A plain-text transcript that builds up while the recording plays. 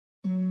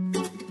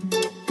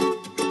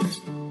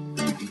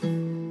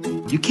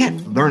You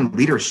can't learn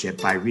leadership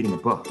by reading a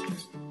book.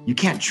 You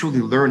can't truly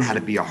learn how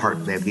to be a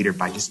heart-led leader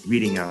by just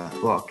reading a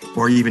book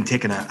or even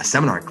taking a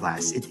seminar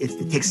class.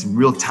 It takes some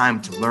real time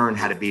to learn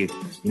how to be,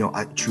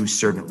 a true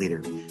servant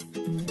leader.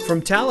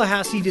 From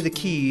Tallahassee to the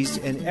Keys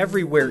and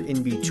everywhere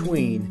in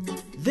between,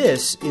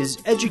 this is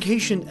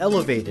Education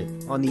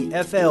Elevated on the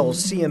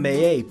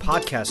FL-CMAA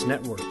Podcast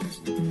Network.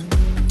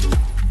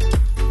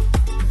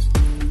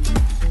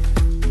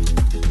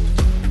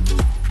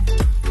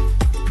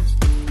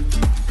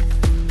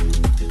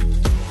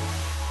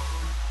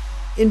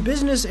 In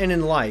business and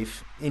in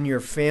life, in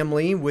your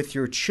family, with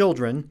your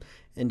children,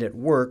 and at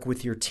work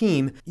with your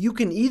team, you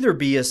can either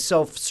be a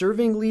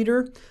self-serving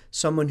leader,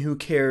 someone who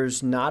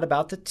cares not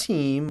about the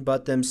team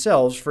but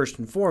themselves first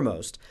and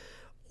foremost,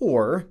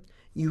 or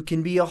you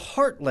can be a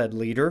heart-led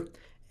leader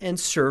and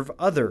serve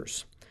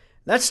others.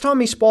 That's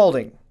Tommy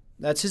Spaulding.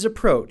 That's his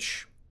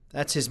approach.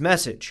 That's his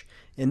message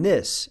in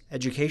this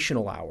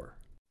educational hour.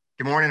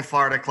 Good morning,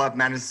 Florida Club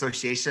Managers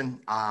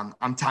Association.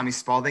 I'm Tommy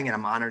Spaulding, and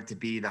I'm honored to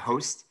be the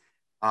host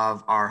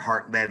of our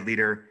Heart-Led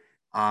Leader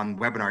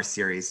webinar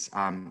series.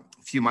 A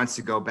few months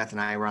ago, Beth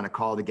and I were on a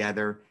call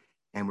together,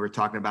 and we were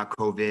talking about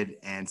COVID,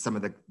 and some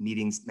of the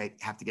meetings may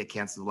have to get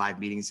canceled, live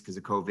meetings because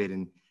of COVID,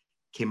 and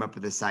came up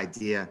with this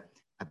idea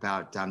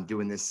about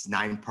doing this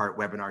 9-part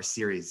webinar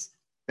series.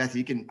 Beth,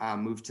 you can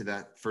move to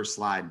the first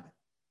slide.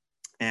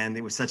 And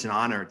it was such an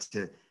honor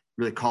to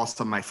really call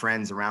some of my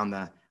friends around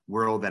the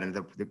world that are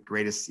the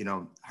greatest,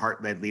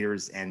 heart-led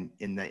leaders and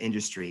in the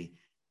industry.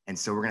 And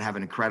so we're going to have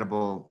an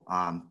incredible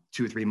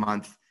 2 or 3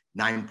 month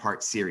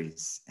 9-part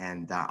series,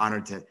 and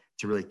honored to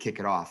really kick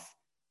it off.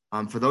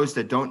 For those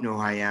that don't know who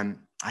I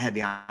am, I had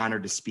the honor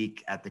to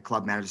speak at the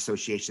Club Managers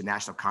Association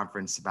National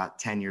Conference about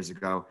 10 years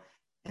ago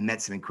and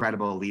met some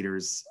incredible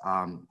leaders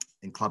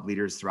and club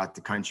leaders throughout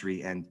the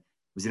country, and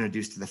was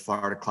introduced to the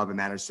Florida Club and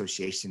Managers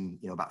Association,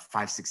 about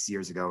 5-6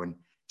 years ago, and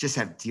just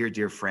have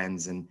dear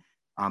friends. And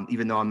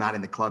even though I'm not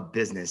in the club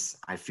business,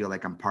 I feel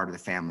like I'm part of the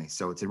family.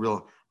 So it's a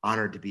real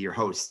honor to be your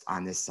host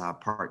on this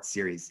part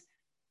series.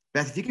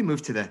 Beth, if you can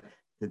move to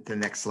the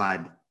next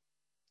slide.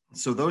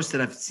 So those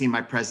that have seen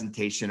my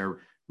presentation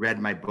or read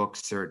my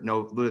books or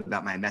know a little bit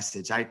about my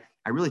message, I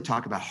really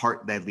talk about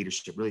heart-led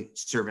leadership, really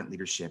servant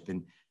leadership.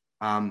 And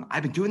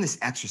I've been doing this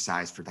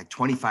exercise for like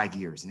 25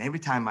 years. And every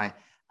time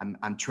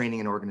I'm training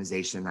an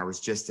organization, I was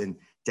just in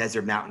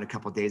Desert Mountain a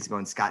couple of days ago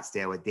in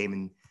Scottsdale with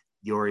Damon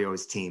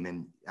Diorio's team.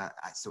 And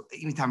so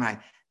anytime I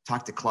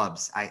talk to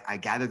clubs, I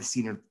gather the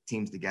senior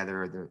teams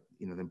together, or the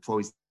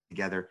employees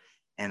together,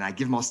 and I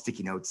give them all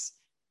sticky notes.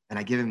 And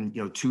I give them,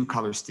 2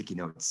 color sticky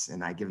notes,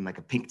 and I give them like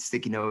a pink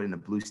sticky note and a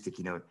blue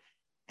sticky note.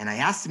 And I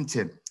asked them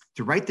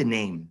to write the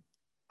name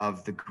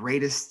of the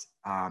greatest,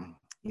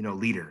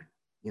 leader,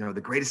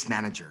 the greatest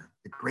manager,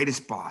 the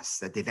greatest boss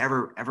that they've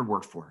ever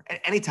worked for at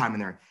any time in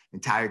their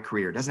entire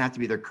career. It doesn't have to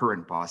be their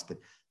current boss, but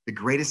the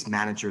greatest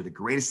manager, the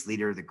greatest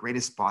leader, the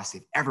greatest boss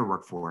they've ever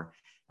worked for.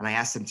 And I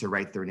asked them to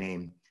write their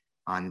name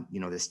on,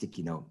 the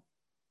sticky note.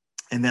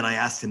 And then I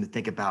asked them to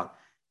think about,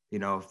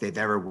 if they've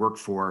ever worked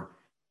for,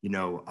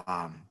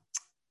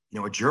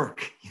 a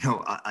jerk,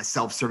 a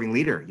self-serving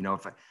leader,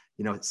 if,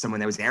 someone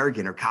that was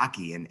arrogant or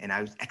cocky. And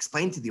I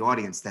explained to the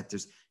audience that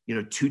there's,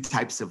 2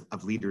 types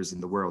of leaders in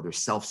the world. There's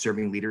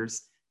self-serving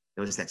leaders,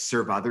 those that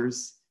serve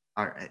others,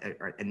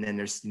 and then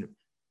there's,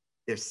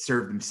 they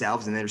serve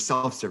themselves, and then there's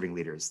self-serving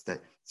leaders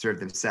that serve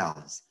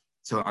themselves.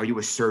 So are you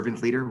a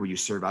servant leader where you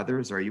serve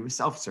others, or are you a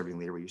self-serving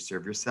leader where you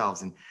serve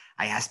yourselves? And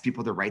I asked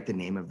people to write the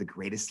name of the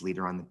greatest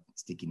leader on the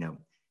sticky note,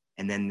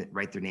 and then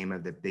write their name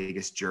of the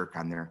biggest jerk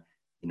on their,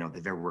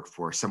 they've ever worked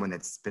for, someone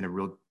that's been a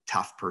real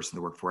tough person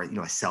to work for,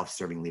 a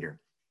self-serving leader.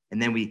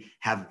 And then we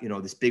have,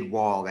 this big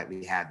wall that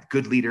we have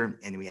good leader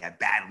and we have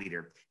bad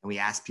leader. And we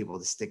ask people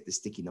to stick the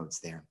sticky notes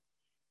there.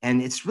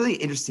 And it's really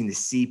interesting to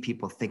see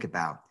people think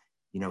about,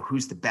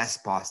 who's the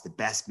best boss, the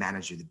best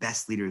manager, the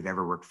best leader you've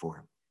ever worked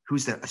for,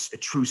 who's a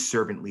true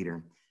servant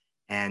leader.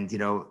 And,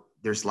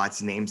 there's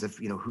lots of names of,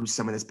 who's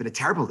someone that's been a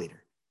terrible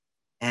leader.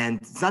 And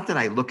it's not that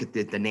I look at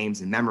the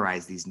names and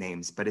memorize these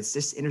names, but it's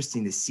just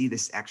interesting to see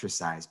this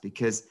exercise,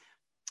 because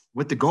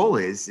what the goal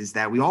is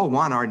that we all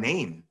want our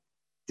name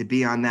to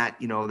be on that,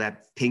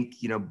 that pink,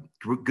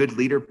 good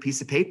leader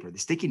piece of paper, the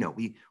sticky note.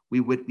 We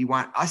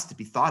want us to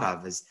be thought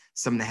of as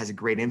someone that has a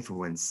great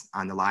influence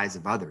on the lives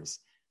of others.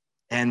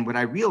 And what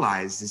I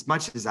realized, as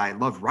much as I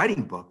love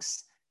writing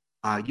books,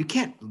 you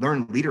can't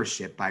learn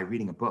leadership by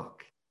reading a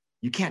book.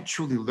 You can't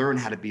truly learn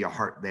how to be a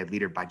heart-led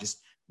leader by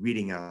just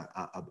reading a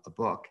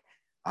book.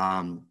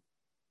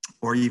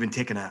 Or even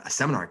taking a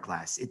seminar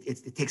class.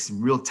 It takes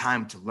some real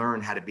time to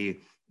learn how to be,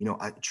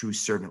 a true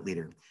servant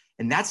leader.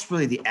 And that's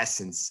really the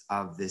essence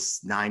of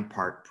this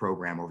 9-part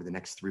program over the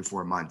next 3 or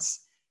 4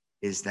 months,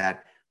 is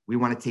that we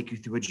want to take you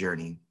through a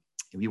journey,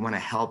 and we want to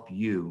help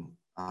you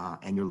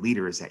and your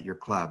leaders at your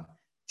club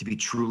to be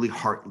truly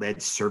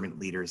heart-led servant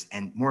leaders.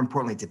 And more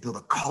importantly, to build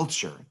a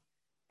culture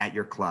at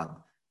your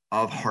club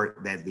of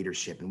heart-led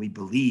leadership. And we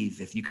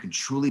believe if you can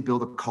truly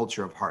build a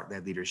culture of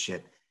heart-led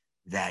leadership,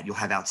 that you'll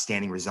have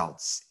outstanding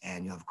results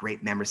and you'll have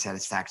great member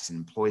satisfaction,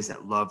 employees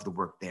that love the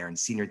work there, and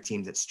senior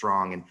teams that's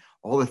strong, and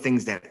all the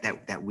things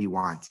that we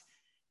want.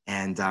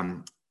 And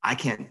I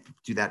can't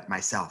do that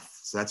myself.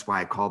 So that's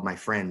why I called my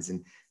friends.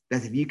 And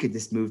Beth, if you could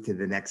just move to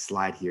the next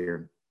slide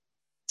here.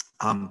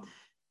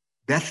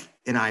 Beth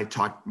and I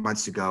talked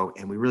months ago,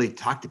 and we really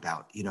talked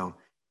about,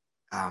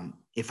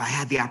 if I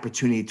had the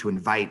opportunity to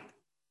invite,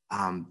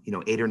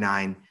 8 or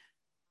 9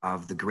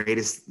 of the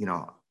greatest,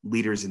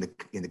 leaders in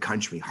the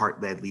country,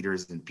 heart-led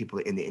leaders and people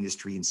in the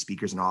industry and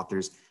speakers and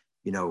authors,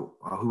 who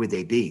would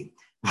they be?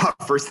 Well,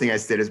 first thing I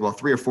said is, well,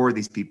 3 or 4 of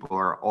these people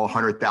are all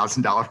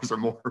 $100,000 or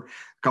more.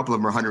 A couple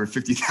of them are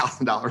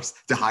 $150,000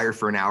 to hire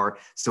for an hour,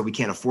 so we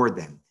can't afford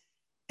them.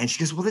 And she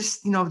goes, well,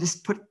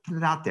 just put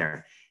it out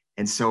there.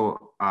 And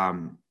so,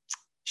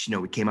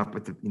 we came up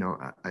with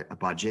a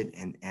budget,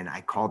 and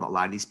I called a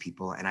lot of these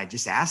people, and I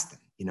just asked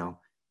them,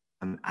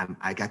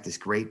 I got this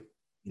great,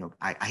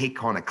 I hate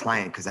calling a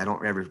client because I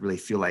don't ever really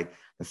feel like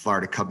the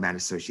Florida Clubman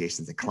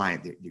Association is a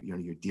client.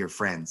 Your dear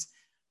friends.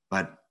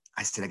 But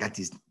I said, I got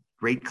these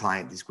great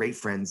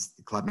friends,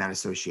 the Clubman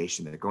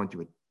Association, that are going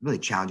through a really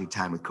challenging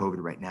time with COVID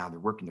right now. They're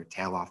working their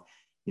tail off.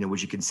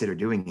 Would you consider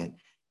doing it?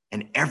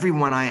 And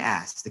everyone I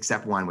asked,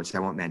 except one, which I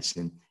won't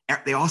mention,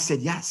 they all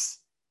said yes.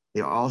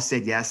 They all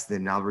said yes.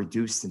 Then I'll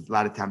reduce. And a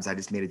lot of times I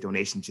just made a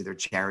donation to their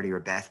charity, or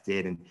Beth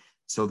did. And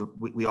so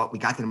we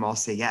got them all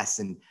say yes.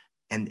 And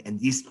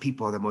these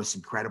people are the most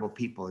incredible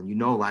people.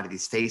 And a lot of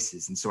these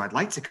faces. And so I'd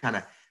like to kind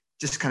of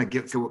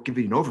give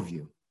you an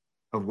overview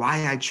of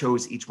why I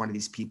chose each one of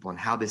these people and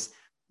how this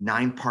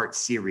 9-part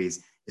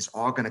series is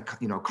all going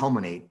to,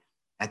 culminate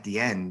at the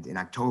end in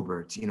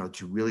October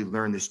to really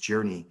learn this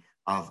journey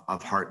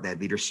of heart-led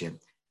leadership.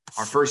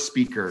 Our first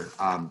speaker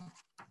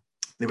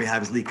that we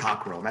have is Lee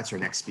Cockerell. And that's our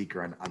next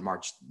speaker on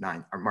March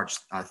 9th or March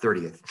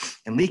 30th.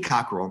 And Lee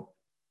Cockerell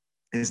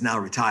is now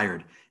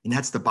retired, and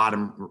that's the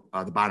bottom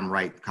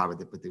right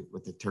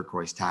with the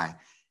turquoise tie.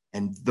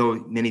 And though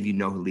many of you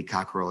know who Lee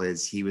Cockerell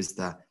is, he was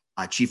the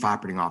chief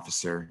operating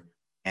officer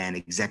and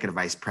executive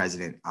vice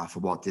president for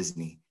Walt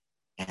Disney.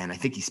 And I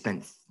think he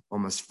spent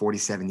almost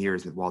 47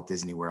 years with Walt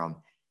Disney World.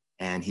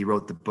 And he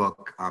wrote the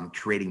book,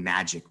 Creating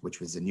Magic, which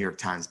was a New York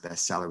Times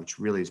bestseller, which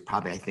really is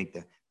probably, I think,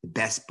 the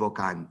best book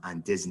on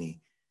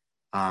Disney.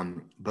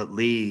 But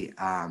Lee,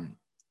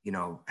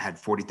 had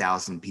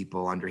 40,000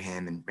 people under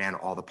him and ran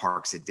all the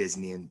parks at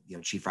Disney, and,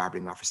 chief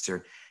operating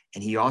officer.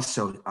 And he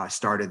also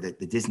started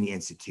the Disney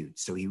Institute.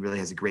 So he really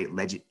has a great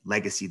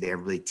legacy there,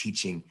 really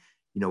teaching,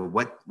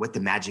 what the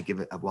magic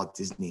of Walt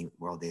Disney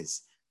World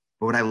is.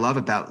 But what I love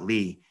about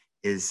Lee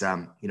is,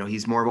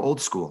 he's more of an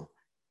old school,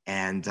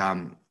 and,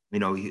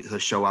 he'll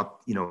show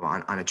up,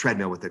 on a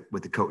treadmill with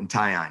the coat and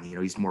tie on.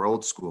 He's more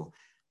old school.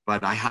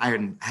 But I had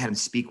him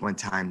speak one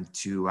time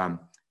to an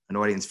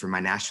audience for my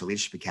National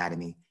Leadership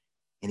Academy,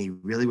 and he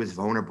really was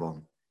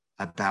vulnerable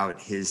about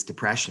his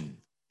depression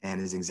and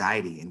his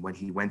anxiety and what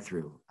he went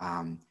through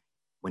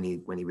when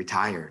he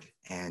retired.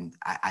 And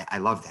I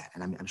love that,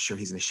 and I'm sure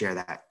he's going to share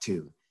that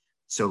too.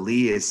 So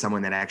Lee is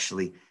someone that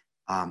actually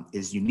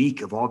is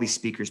unique of all these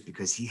speakers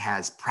because he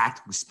has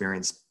practical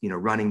experience,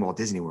 running Walt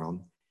Disney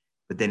World.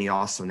 But then he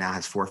also now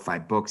has 4 or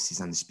 5 books.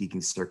 He's on the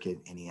speaking circuit,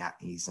 and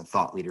he's a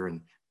thought leader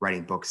and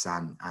writing books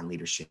on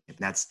leadership. And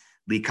that's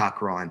Lee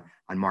Cockerell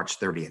on March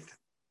 30th.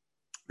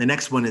 The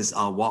next one is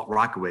Walt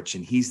Rockowich,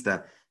 and he's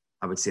I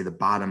would say the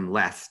bottom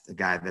left, the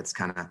guy that's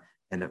kind of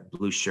in a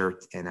blue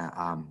shirt and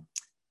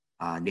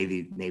a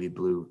navy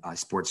blue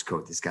sports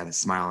coat. This got a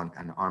smile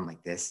on the arm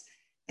like this.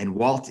 And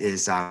Walt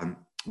is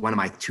one of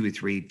my 2 or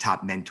 3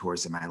 top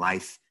mentors in my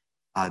life.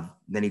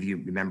 Many of you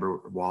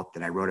remember Walt,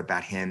 that I wrote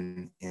about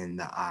him in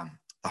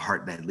the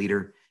Heart-Led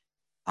Leader.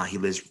 He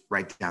lives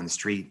right down the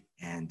street,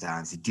 and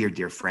he's a dear,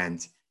 dear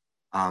friend.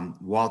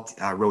 Walt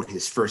wrote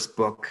his first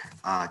book,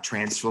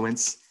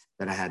 Transfluence,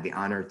 that I had the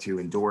honor to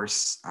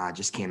endorse,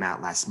 just came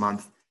out last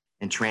month.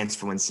 And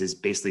Transfluence is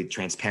basically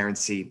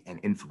transparency and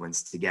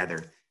influence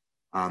together.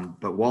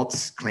 But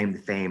Walt's claim to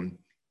fame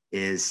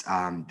is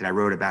that I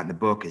wrote about in the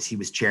book is he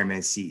was chairman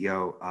and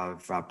CEO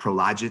of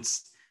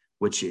Prologis,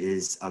 which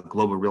is a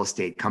global real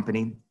estate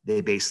company.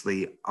 They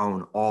basically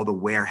own all the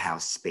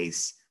warehouse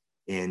space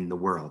in the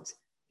world.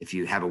 If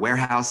you have a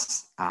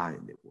warehouse,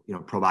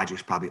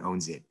 Prologis probably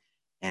owns it.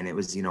 And it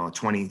was, a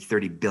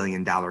 $20-30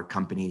 billion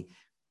company.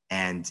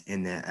 And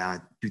in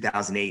the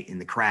 2008, in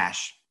the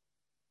crash,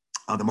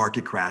 the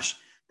market crash,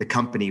 the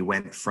company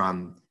went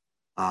from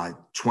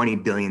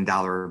 $20 billion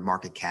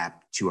market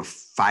cap to a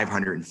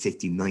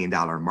 $550 million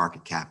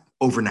market cap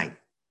overnight. I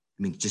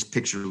mean, just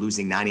picture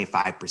losing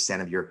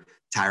 95% of your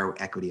entire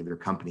equity of your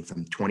company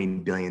from 20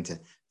 billion to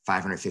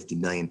 550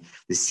 million.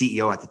 The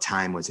CEO at the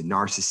time was a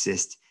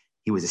narcissist.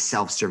 He was a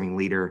self-serving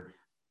leader.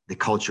 The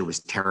culture was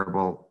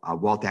terrible.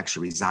 Walt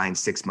actually resigned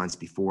 6 months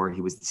before.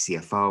 He was the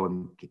CFO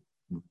and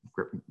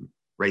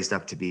raised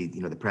up to be,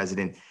 the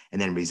president, and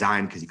then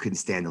resigned because he couldn't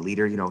stand the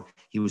leader.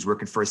 He was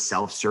working for a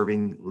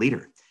self-serving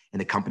leader, and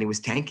the company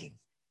was tanking.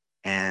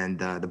 And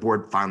the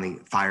board finally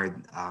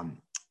fired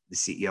the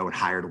CEO and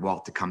hired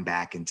Walt to come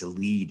back and to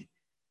lead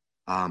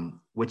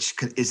which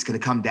is going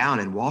to come down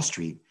in Wall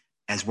Street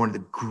as one of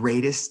the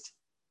greatest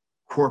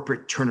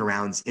corporate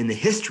turnarounds in the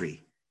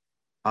history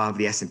of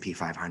the S&P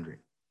 500,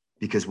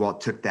 because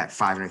Walt took that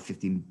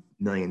 $550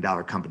 million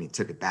company,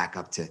 took it back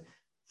up to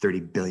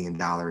 $30 billion,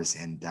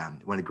 and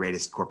one of the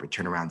greatest corporate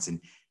turnarounds.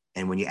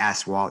 And when you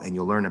ask Walt, and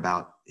you'll learn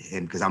about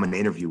him, because I'm going to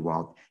interview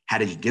Walt, how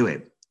did you do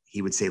it?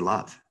 He would say,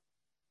 love.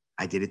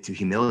 I did it through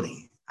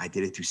humility. I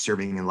did it through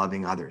serving and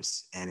loving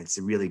others. And it's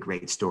a really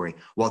great story.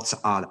 Walt's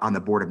on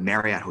the board of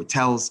Marriott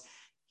Hotels.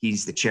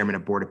 He's the chairman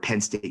of board of Penn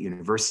State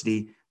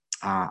University.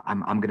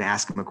 I'm going to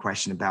ask him a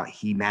question about,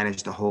 he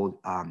managed the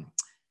whole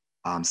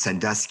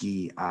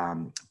Sandusky,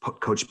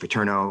 Coach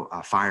Paterno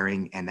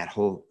firing, and that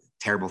whole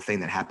terrible thing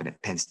that happened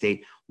at Penn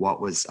State. Walt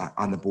was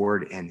on the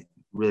board and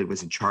really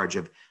was in charge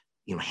of,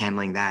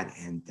 handling that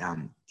and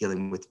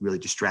dealing with really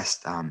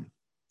distressed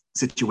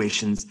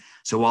situations.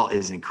 So Walt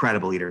is an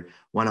incredible leader,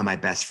 one of my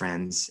best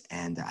friends,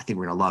 and I think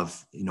we're going to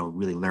love,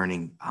 really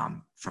learning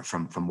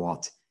from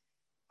Walt.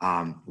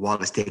 Walt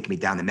has taken me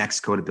down to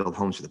Mexico to build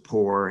homes for the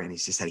poor, and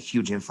he's just had a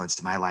huge influence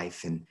to my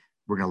life. And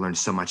we're going to learn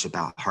so much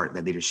about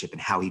heart-led leadership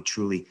and how he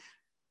truly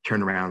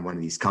turned around one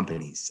of these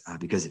companies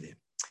because of it.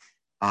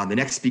 The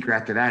next speaker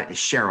after that is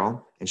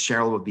Cheryl, and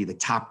Cheryl will be the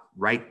top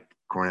right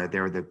corner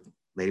there, the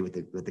lady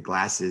with the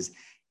glasses.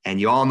 And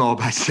you all know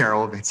about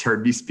Cheryl that's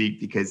heard me speak,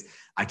 because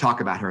I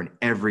talk about her in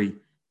every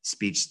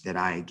speech that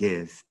I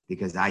give,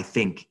 because I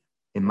think,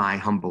 in my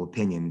humble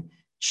opinion,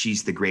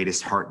 she's the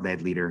greatest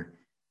heart-led leader,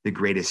 the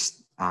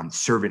greatest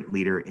servant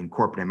leader in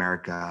corporate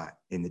America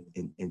in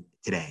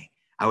today.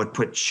 I would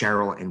put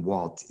Cheryl and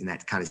Walt in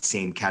that kind of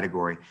same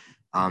category,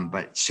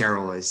 but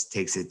Cheryl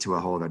takes it to a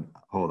whole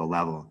other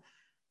level.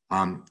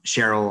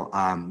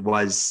 Cheryl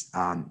was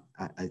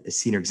a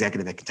senior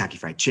executive at Kentucky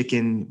Fried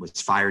Chicken,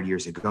 was fired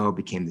years ago,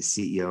 became the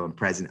CEO and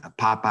president of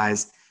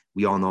Popeyes.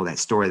 We all know that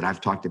story that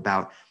I've talked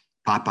about.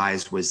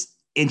 Popeyes was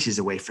inches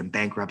away from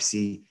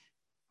bankruptcy.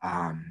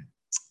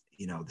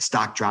 The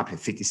stock dropped from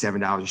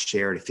 $57 a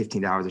share to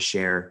 $15 a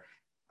share.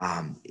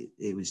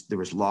 There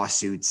was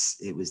lawsuits.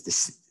 It was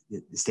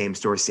the same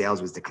store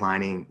sales was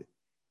declining,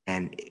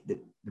 and the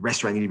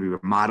restaurant needed to be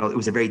remodeled. It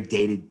was a very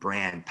dated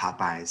brand,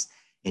 Popeyes.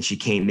 And she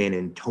came in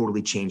and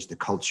totally changed the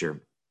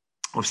culture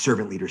of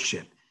servant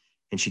leadership.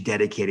 And she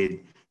dedicated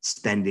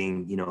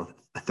spending,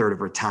 a third of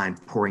her time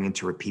pouring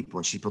into her people.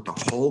 And she built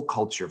a whole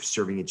culture of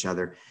serving each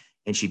other.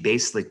 And she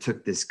basically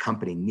took this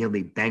company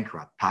nearly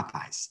bankrupt,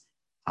 Popeyes,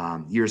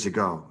 years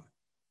ago.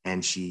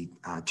 And she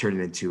turned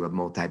it into a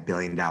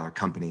multi-billion-dollar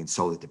company and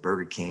sold it to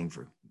Burger King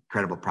for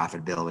incredible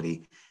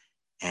profitability.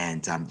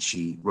 And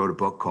she wrote a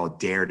book called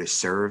Dare to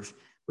Serve,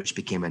 which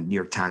became a New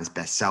York Times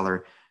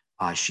bestseller.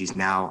 She's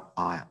now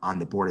on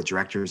the board of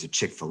directors of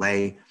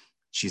Chick-fil-A.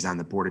 She's on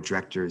the board of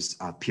directors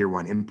of Pier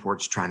 1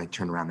 Imports, trying to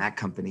turn around that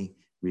company,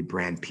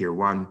 rebrand Pier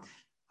 1.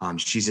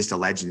 She's just a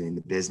legend in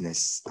the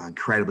business,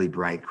 incredibly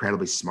bright,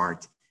 incredibly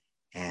smart,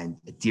 and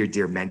a dear,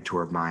 dear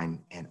mentor of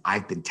mine. And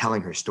I've been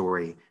telling her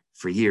story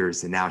for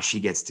years, and now she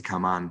gets to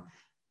come on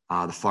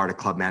the Florida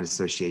Club Managers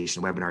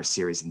Association webinar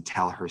series and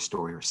tell her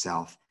story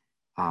herself.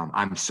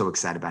 I'm so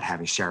excited about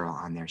having Cheryl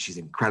on there. She's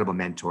an incredible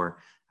mentor.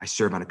 I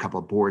serve on a couple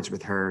of boards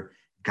with her,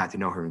 got to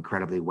know her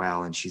incredibly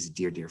well, and she's a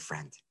dear, dear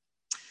friend.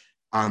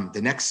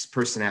 The next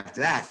person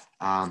after that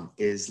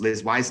is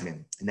Liz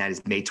Wiseman, and that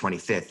is May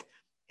 25th.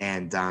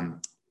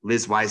 And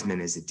Liz Wiseman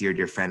is a dear,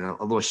 dear friend.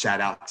 A little shout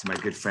out to my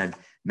good friend,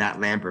 Matt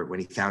Lambert. When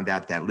he found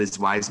out that Liz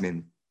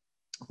Wiseman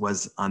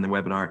was on the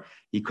webinar,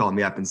 he called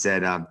me up and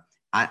said,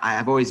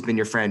 I've always been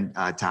your friend,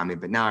 Tommy,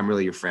 but now I'm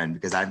really your friend,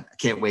 because I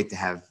can't wait to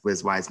have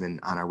Liz Wiseman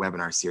on our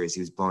webinar series.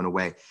 He was blown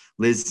away.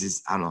 Liz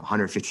is, I don't know,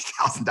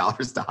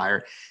 $150,000 to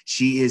hire.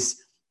 She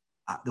is,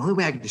 the only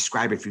way I can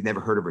describe her, if you've never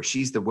heard of her,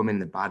 she's the woman in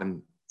the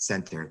bottom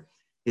center,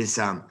 is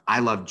I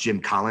love Jim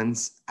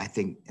Collins. I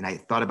think, and I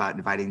thought about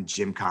inviting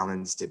Jim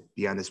Collins to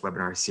be on this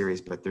webinar series,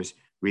 but there's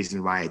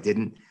reason why I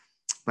didn't.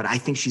 But I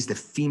think she's the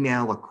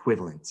female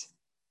equivalent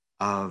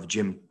of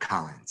Jim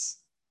Collins.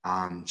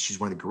 She's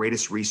one of the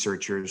greatest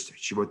researchers.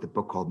 She wrote the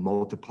book called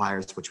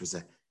Multipliers, which was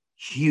a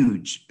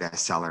huge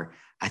bestseller.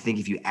 I think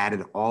if you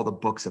added all the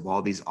books of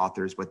all these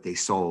authors, what they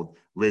sold,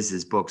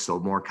 Liz's book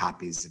sold more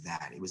copies of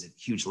that. It was a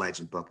huge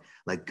legend book,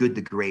 like Good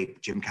to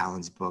Great, Jim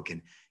Collins' book,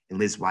 and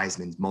Liz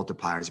Wiseman's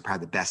Multipliers are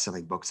probably the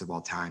best-selling books of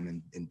all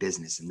time in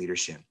business and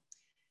leadership.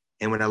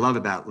 And what I love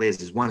about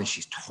Liz is, one, is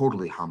she's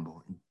totally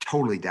humble and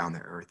totally down to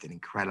earth and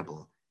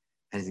incredible,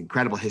 and has an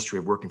incredible history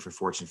of working for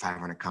Fortune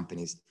 500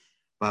 companies.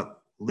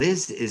 But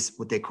Liz is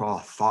what they call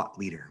a thought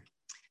leader.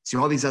 So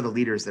all these other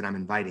leaders that I'm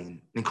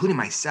inviting, including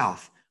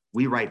myself,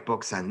 we write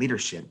books on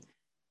leadership,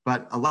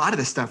 but a lot of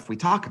the stuff we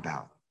talk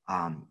about,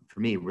 for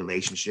me,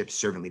 relationships,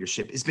 servant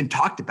leadership, has been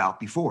talked about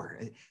before.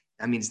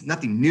 I mean, it's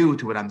nothing new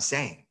to what I'm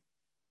saying.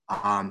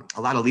 A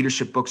lot of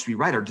leadership books we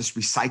write are just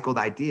recycled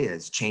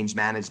ideas: change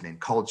management,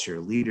 culture,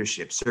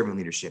 leadership, servant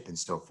leadership, and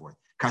so forth.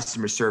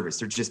 Customer service,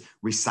 they're just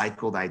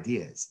recycled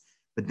ideas.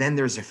 But then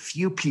there's a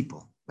few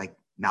people like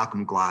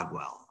Malcolm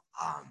Gladwell,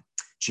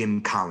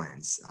 Jim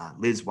Collins,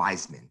 Liz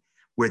Wiseman,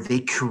 where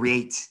they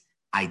create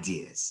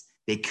ideas,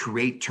 they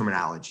create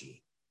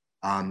terminology,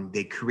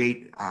 They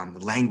create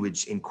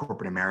language in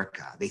corporate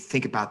America. They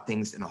think about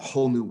things in a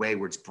whole new way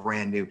where it's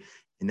brand new.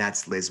 And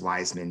that's Liz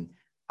Wiseman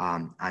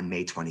on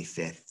May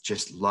 25th.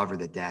 Just love her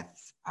to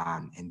death,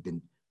 and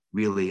been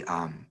really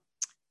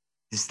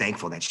just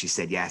thankful that she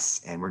said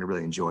yes. And we're going to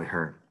really enjoy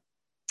her.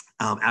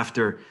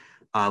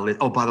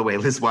 Oh, by the way,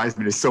 Liz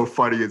Wiseman is so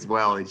funny as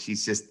well. And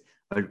she's just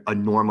a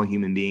normal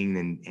human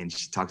being. And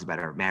she talks about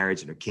her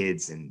marriage and her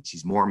kids, and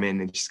she's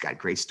Mormon, and she's got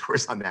great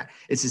stories on that.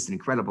 It's just an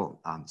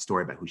incredible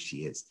story about who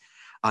she is.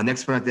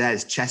 Next one after that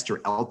is Chester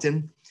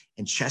Elton.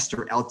 And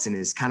Chester Elton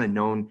is kind of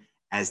known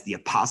as the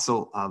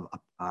apostle of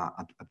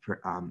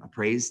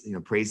praise,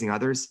 praising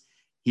others.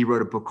 He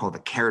wrote a book called The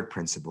Carrot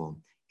Principle.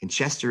 And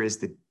Chester is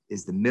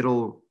the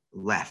middle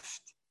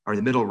left, or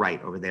the middle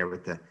right over there,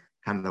 with the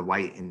kind of the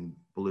white and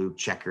blue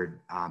checkered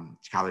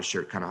collar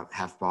shirt, kind of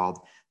half bald.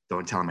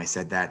 Don't tell him I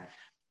said that.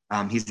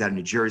 He's out of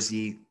New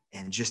Jersey,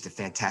 and just a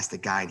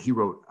fantastic guy. And he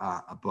wrote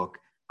a book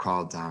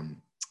called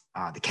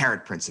The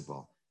Carrot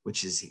Principle,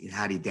 which is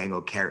how do you dangle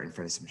a carrot in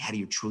front of someone? How do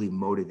you truly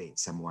motivate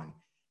someone?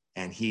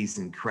 And he's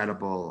an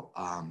incredible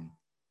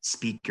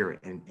speaker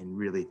and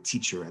really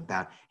teacher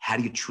about how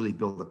do you truly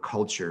build a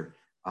culture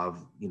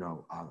of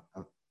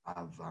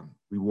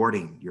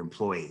rewarding your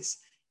employees,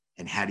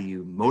 and how do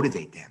you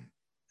motivate them,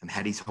 and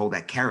how do you hold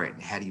that carrot,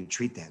 and how do you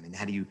treat them, and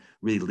how do you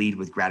really lead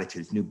with gratitude.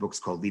 His new book's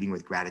called Leading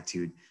with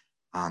Gratitude.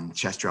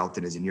 Chester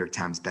Elton is a New York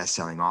Times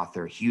bestselling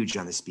author, huge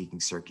on the speaking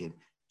circuit,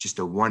 just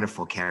a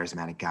wonderful,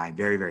 charismatic guy,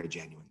 very, very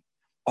genuine.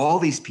 All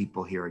these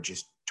people here are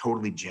just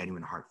totally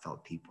genuine,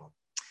 heartfelt people.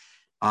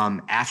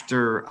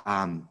 After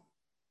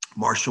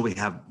Marshall, we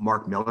have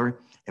Mark Miller,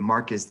 and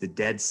Mark is the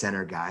dead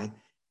center guy.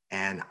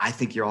 And I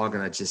think you're all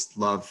going to just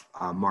love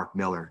Mark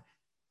Miller.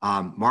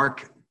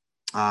 Mark,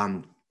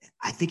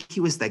 I think he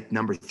was like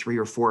number 3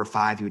 or 4 or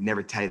 5. He would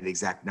never tell you the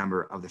exact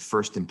number of the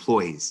first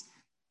employees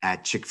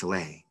at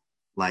Chick-fil-A.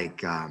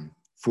 Like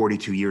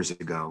 42 years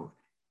ago,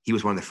 he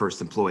was one of the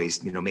first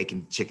employees,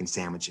 making chicken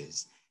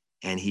sandwiches.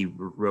 And he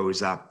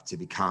rose up to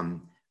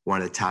become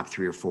one of the top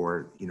 3 or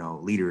 4,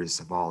 leaders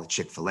of all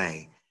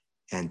Chick-fil-A.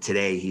 And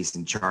today he's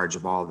in charge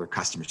of all of their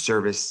customer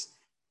service.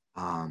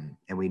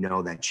 And we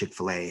know that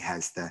Chick-fil-A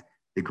has the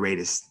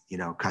greatest,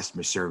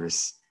 customer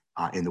service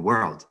in the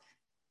world.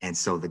 And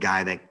so the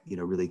guy that,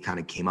 really kind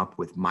of came up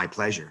with My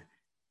Pleasure,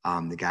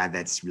 the guy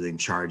that's really in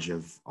charge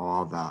of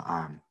all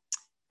the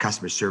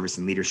customer service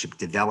and leadership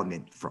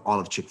development for all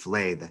of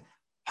Chick-fil-A, the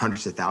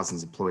hundreds of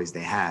thousands of employees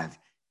they have,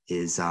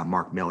 is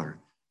Mark Miller.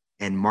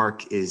 And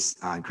Mark is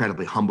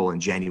incredibly humble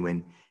and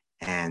genuine.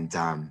 And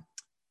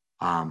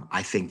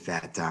I think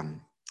that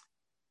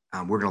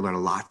we're going to learn a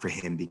lot from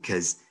him,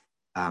 because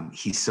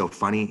he's so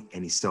funny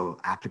and he's so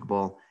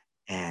applicable.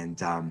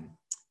 And,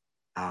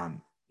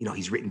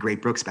 he's written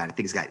great books about it. I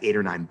think he's got 8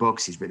 or 9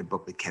 books. He's written a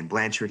book with Ken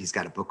Blanchard. He's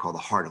got a book called The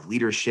Heart of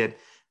Leadership.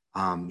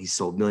 He's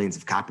sold millions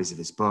of copies of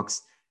his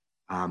books.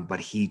 But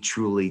he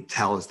truly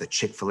tells the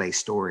Chick-fil-A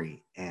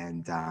story.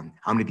 And I'm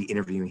going to be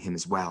interviewing him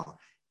as well.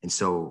 And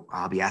so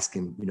I'll be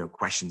asking,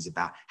 questions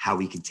about how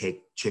we can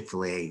take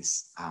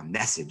Chick-fil-A's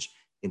message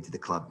into the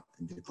club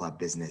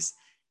business.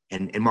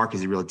 And Mark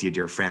is a real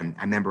dear friend.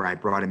 I remember I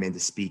brought him in to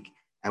speak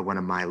at one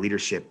of my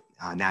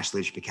National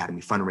Leadership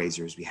Academy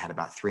fundraisers. We had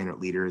about 300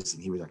 leaders,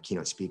 and he was our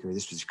keynote speaker.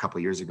 This was a couple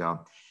of years ago.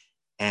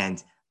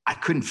 And I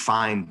couldn't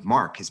find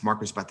Mark, because Mark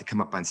was about to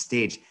come up on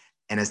stage.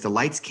 And as the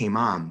lights came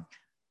on,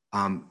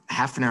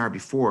 half an hour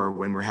before,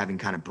 when we're having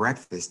kind of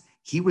breakfast,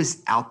 he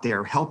was out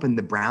there helping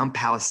the Brown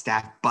Palace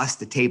staff bust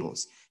the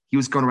tables. He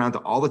was going around to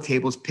all the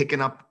tables,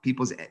 picking up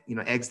people's,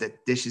 eggs,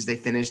 dishes they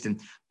finished, and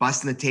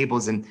busting the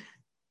tables. And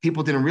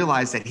people didn't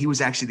realize that he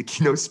was actually the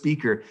keynote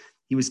speaker.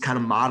 He was kind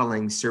of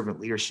modeling servant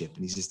leadership,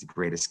 and he's just the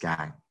greatest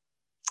guy.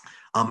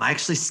 I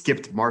actually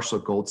skipped Marshall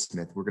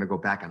Goldsmith. We're going to go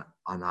back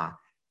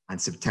on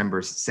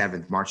September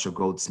 7th, Marshall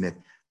Goldsmith,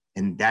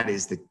 and that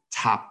is the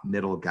top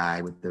middle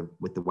guy with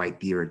the white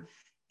beard.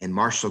 And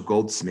Marshall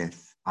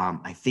Goldsmith,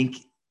 I think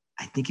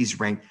he's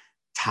ranked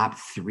top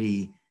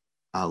 3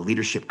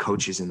 leadership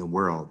coaches in the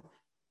world.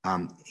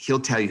 He'll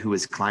tell you who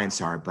his clients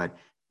are, but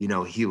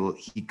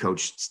he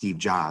coached Steve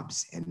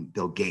Jobs and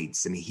Bill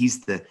Gates. I mean,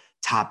 he's the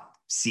top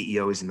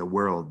CEOs in the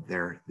world,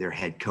 their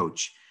head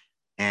coach.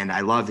 And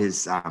I love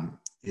his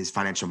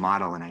financial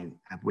model. And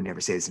I would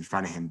never say this in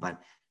front of him, but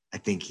I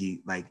think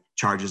he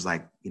charges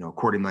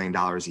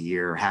 $250,000 a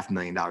year or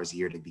 $500,000 a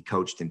year to be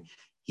coached. And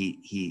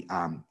he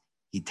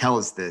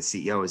tells the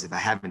CEOs, if I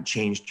haven't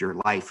changed your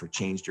life or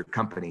changed your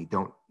company,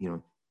 don't,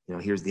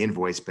 here's the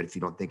invoice. But if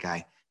you don't think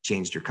I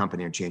changed your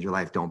company or changed your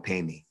life, don't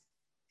pay me.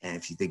 And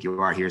if you think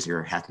you are, here's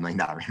your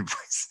 $500,000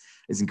 invoice.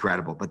 It's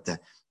incredible. But the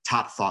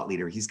top thought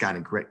leader, he's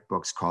got great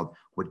books called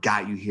What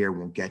Got You Here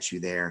Won't Get You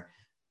There.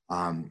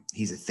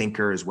 He's a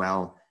thinker as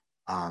well.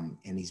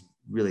 And he's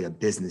really a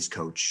business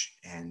coach.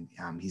 And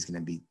he's going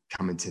to be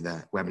coming to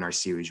the webinar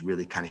series,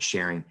 really kind of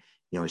sharing,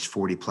 his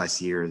 40 plus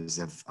years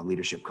of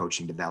leadership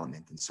coaching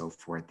development and so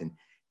forth. And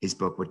his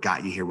book, What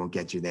Got You Here Won't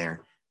Get You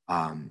There,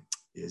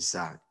 is,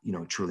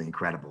 truly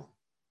incredible.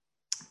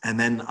 And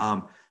then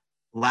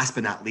last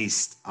but not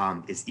least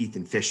is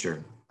Ethan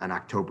Fisher on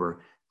October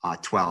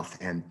 12th.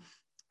 And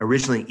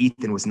originally,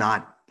 Ethan was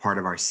not part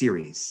of our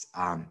series.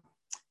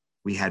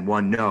 We had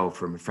one no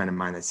from a friend of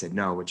mine that said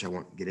no, which I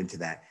won't get into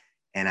that.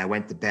 And I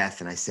went to Beth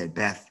and I said,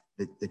 Beth,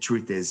 the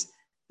truth is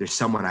there's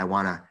someone I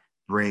want to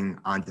bring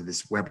onto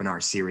this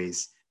webinar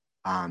series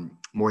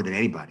more than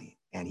anybody.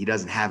 And he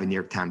doesn't have a New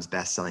York Times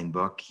best-selling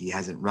book. He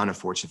hasn't run a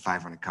Fortune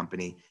 500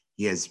 company.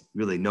 He has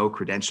really no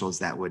credentials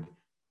that would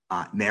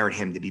merit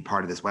him to be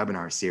part of this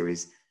webinar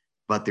series.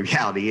 But the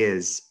reality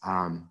is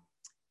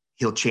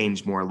he'll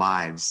change more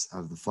lives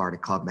of the Florida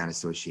Clubman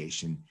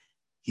Association.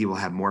 He will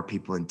have more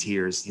people in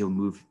tears. He'll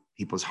move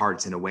people's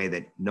hearts in a way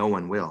that no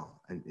one will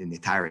in the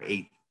entire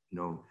 8,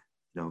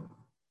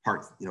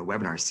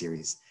 webinar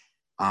series.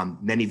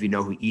 Many of you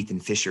know who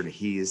Ethan Fisher.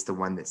 He is the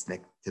one that's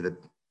next to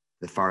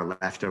the far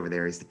left over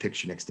there. Is the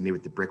picture next to me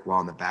with the brick wall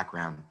in the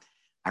background.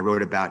 I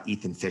wrote about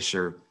Ethan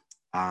Fisher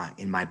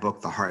in my book,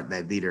 The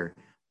Heart-Led Leader.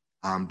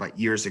 But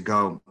years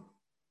ago,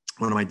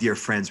 one of my dear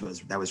friends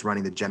was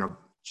running the general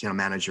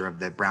manager of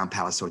the Brown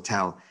Palace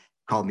Hotel,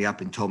 called me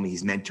up and told me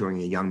he's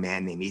mentoring a young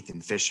man named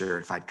Ethan Fisher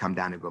if I'd come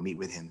down and go meet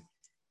with him.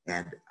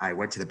 And I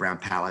went to the Brown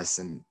Palace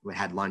and we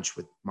had lunch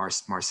with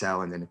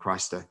Marcel, and then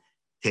across the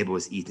table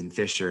was Ethan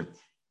Fisher.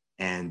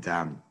 And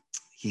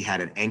he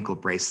had an ankle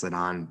bracelet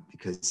on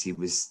because he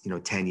was,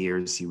 10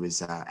 years, he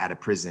was out of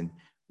prison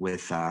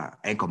with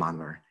ankle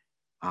monitor.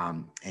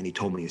 And he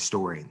told me a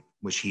story,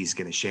 which he's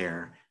going to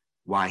share,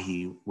 why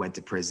he went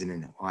to prison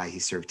and why he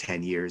served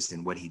 10 years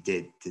and what he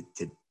did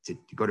to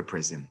go to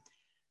prison.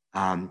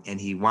 And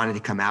he wanted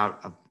to come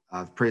out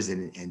of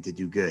prison and to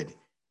do good.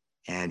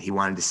 And he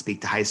wanted to speak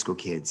to high school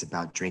kids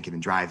about drinking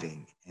and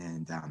driving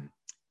and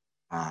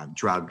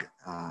drug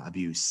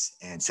abuse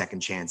and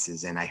second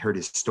chances. And I heard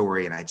his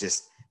story and I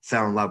just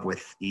fell in love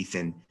with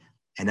Ethan,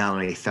 and not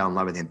only fell in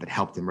love with him, but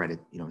helped him write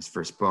his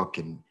first book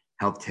and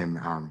helped him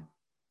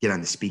get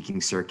on the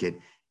speaking circuit,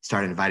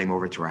 started inviting him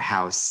over to our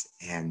house.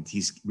 And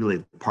he's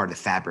really part of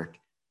the fabric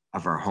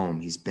of our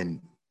home. He's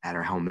been at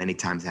our home many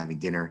times having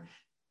dinner,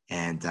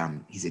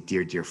 and he's a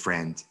dear, dear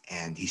friend.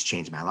 And he's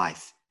changed my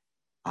life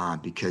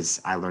because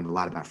I learned a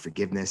lot about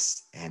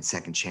forgiveness and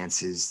second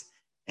chances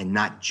and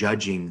not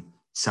judging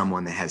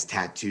someone that has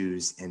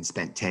tattoos and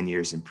spent 10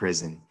 years in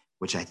prison,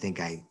 which I think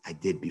I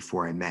did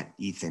before I met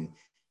Ethan.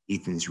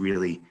 Ethan's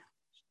really,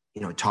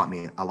 taught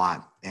me a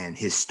lot, and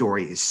his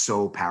story is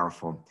so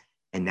powerful.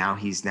 And now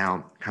he's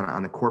kind of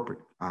on the corporate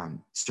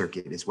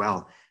circuit as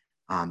well,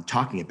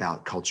 talking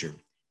about culture,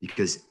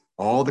 because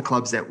all the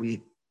clubs that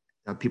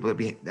people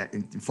that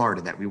in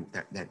Florida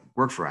that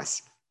work for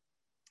us,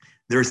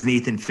 there's an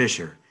Ethan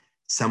Fisher,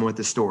 someone with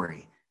a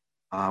story,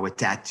 with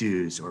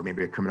tattoos or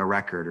maybe a criminal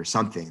record or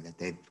something that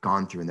they've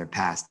gone through in their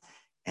past.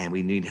 And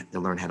we need to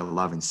learn how to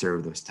love and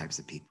serve those types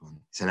of people.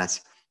 So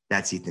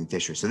that's Ethan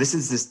Fisher. So this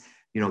is this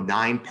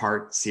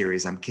 9-part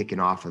series I'm kicking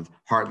off of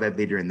Heart-Led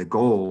Leader. And the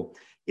goal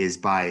is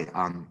by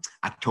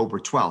October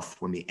 12th,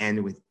 when we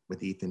end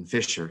with Ethan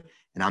Fisher,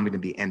 and I'm going to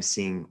be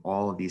emceeing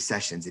all of these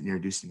sessions and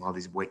introducing all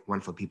these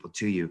wonderful people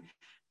to you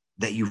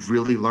that you've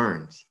really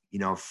learned,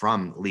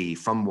 from Lee,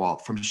 from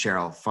Walt, from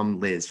Cheryl, from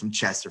Liz, from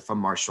Chester, from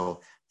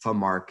Marshall, from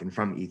Mark, and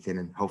from Ethan,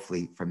 and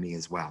hopefully from me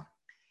as well.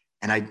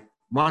 And I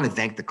want to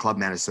thank the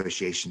Clubman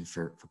Association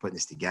for putting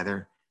this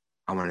together.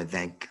 I want to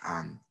thank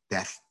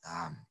Beth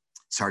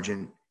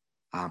Sargent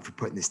for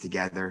putting this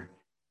together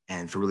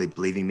and for really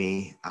believing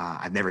me.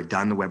 I've never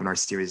done the webinar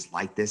series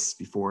like this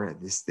before,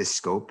 this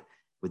scope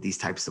with these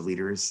types of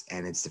leaders,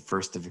 and it's the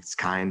first of its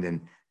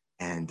kind,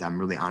 and I'm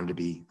really honored to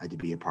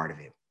be a part of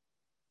it.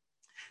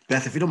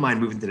 Beth, if you don't mind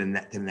moving to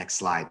the next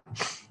slide.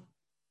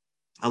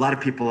 A lot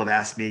of people have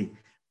asked me,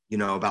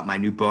 about my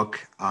new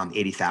book,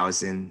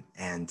 80,000,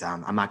 and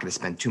I'm not going to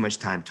spend too much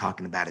time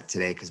talking about it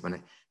today because when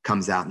it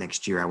comes out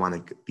next year, I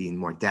want to be in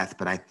more depth,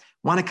 but I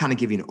want to kind of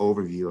give you an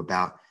overview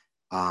about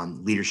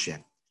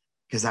leadership,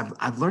 because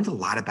I've learned a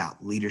lot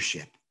about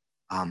leadership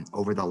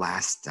over the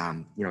last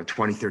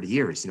 20, 30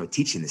 years,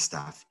 teaching this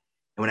stuff.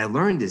 And what I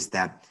learned is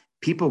that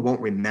people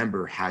won't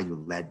remember how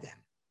you led them.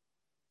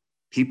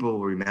 People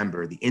will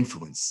remember the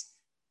influence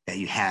that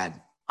you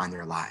had on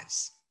their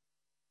lives.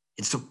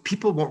 And so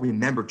people won't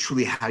remember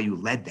truly how you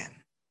led them. I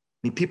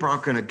mean, people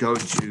aren't going to go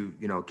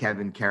to,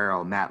 Kevin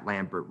Carroll, Matt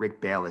Lambert, Rick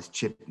Bayless,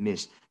 Chip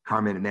Mish,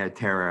 Carmen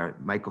Ameritera,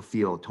 Michael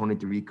Field, Tony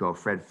DeRico,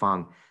 Fred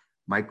Fung,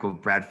 Michael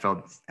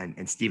Bradfeld,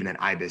 and Stephen and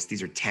Ibis.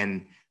 These are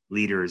 10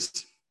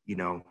 leaders,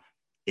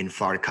 in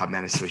Florida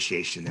Clubman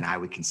Association that I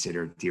would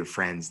consider dear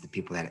friends, the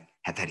people that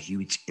have had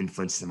huge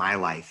influences in my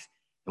life.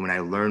 And when I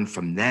learned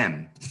from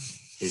them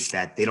is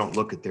that they don't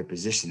look at their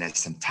position as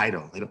some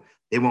title.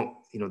 They won't,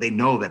 they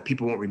know that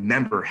people won't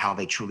remember how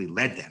they truly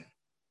led them.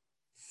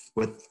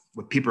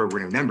 What people are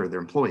going to remember, their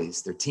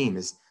employees, their team,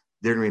 is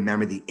they're going to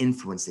remember the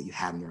influence that you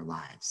had in their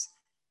lives.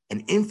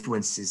 And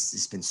influence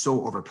has been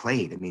so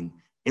overplayed. I mean,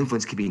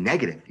 influence could be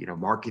negative,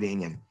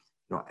 marketing and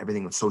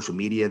everything with social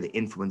media. The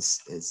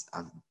influence is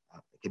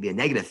it could be a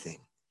negative thing.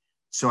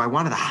 So I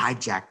wanted to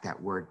hijack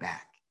that word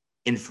back,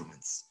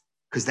 influence,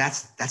 because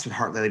that's what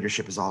heart-led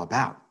leadership is all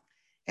about.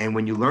 And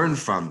when you learn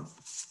from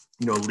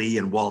Lee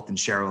and Walt and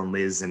Cheryl and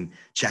Liz and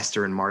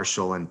Chester and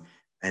Marshall and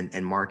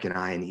and Mark and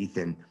I and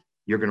Ethan,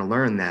 you're going to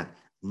learn that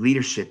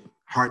leadership,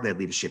 heart-led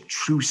leadership,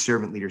 true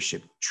servant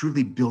leadership,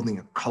 truly building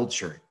a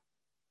culture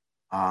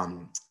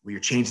where you're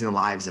changing the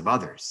lives of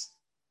others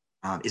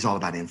is all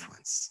about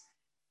influence.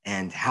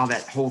 And how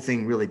that whole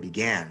thing really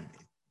began,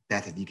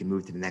 Beth, if you can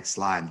move to the next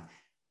slide,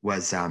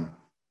 was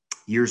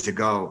years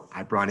ago,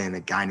 I brought in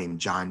a guy named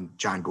John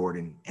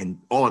Gordon. And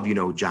all of you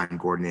know who John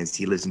Gordon is.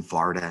 He lives in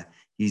Florida.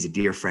 He's a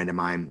dear friend of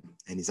mine,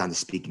 and he's on the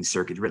speaking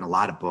circuit. He's written a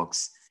lot of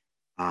books.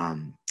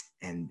 You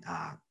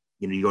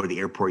go to the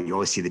airport, you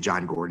always see the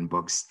John Gordon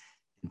books.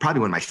 And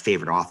probably one of my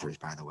favorite authors,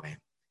 by the way.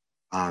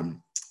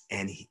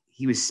 And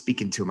he was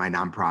speaking to my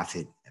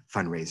nonprofit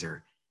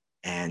fundraiser.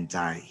 And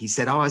he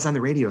said, I was on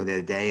the radio the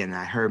other day, and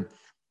I heard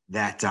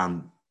that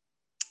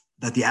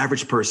that the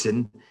average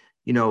person,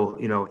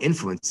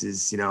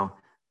 influences,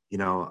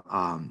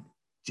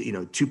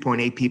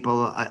 2.8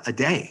 people a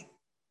day.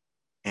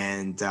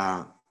 And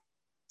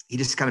he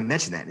just kind of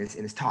mentioned that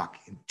in his talk,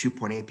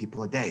 2.8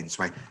 people a day. And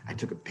so I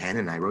took a pen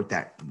and I wrote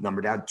that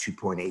number down,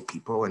 2.8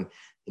 people. And,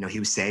 he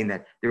was saying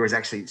that there was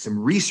actually some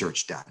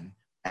research done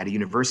at a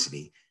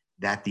university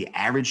that the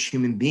average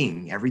human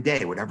being every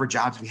day, whatever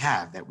jobs we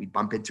have, that we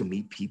bump into,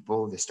 meet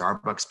people, the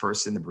Starbucks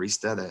person, the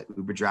barista, the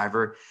Uber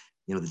driver,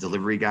 the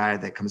delivery guy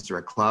that comes to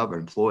our club or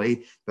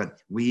employee,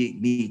 but we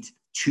meet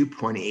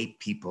 2.8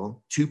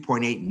 people,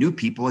 2.8 new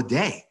people a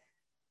day,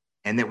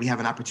 and that we have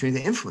an opportunity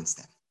to influence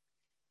them.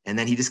 And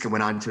then he just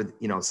went on to,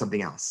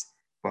 something else.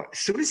 But as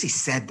soon as he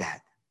said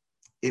that,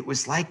 it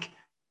was like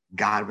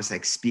God was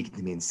like speaking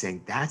to me and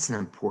saying, that's an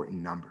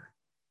important number.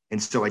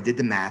 And so I did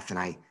the math and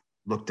I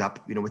looked up,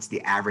 what's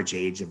the average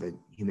age of a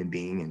human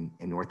being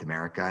in North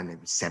America? And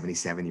it was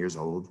 77 years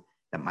old.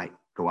 That might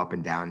go up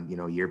and down,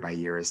 year by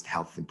year as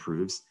health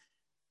improves.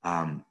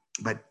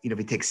 But, if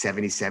you take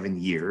 77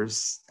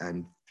 years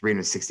and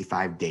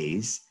 365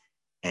 days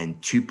and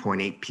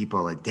 2.8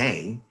 people a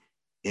day,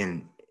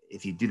 and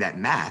if you do that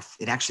math,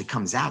 it actually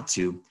comes out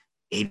to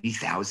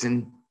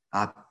 80,000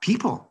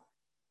 people.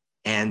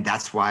 And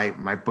that's why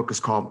my book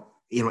is called,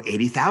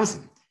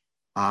 80,000,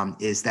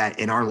 is that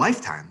in our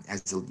lifetime,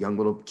 as a young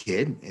little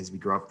kid, as we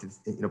grow up to,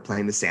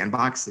 playing the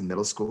sandbox in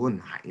middle school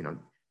and,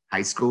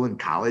 high school and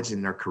college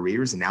and our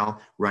careers, and now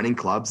running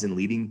clubs and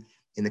leading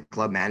in the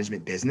club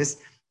management business,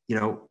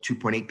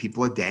 2.8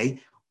 people a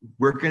day,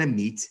 we're going to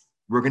meet,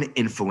 we're going to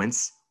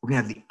influence, we're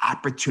going to have the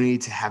opportunity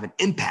to have an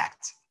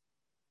impact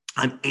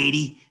on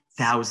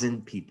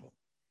 80,000 people.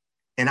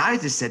 And I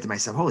just said to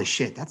myself, holy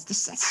shit,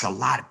 that's a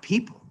lot of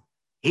people,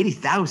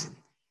 80,000.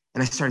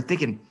 And I started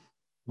thinking,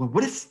 well,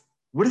 what if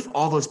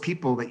all those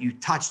people that you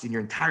touched in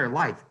your entire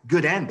life,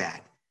 good and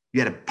bad,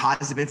 you had a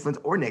positive influence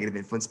or negative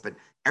influence, but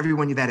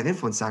everyone you've had an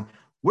influence on,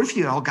 what if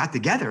you all got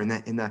together in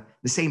the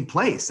same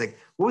place? Like,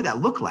 what would that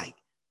look like?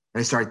 And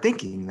I started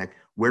thinking, like,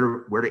 where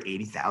do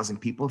 80,000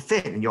 people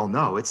fit? And you all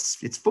know it's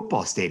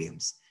football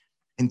stadiums.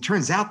 And it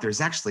turns out there's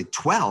actually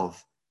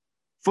 12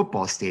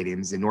 football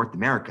stadiums in North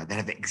America that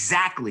have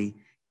exactly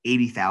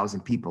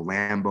 80,000 people.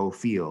 Lambeau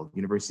Field,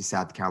 University of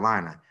South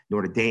Carolina,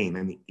 Notre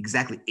Dame,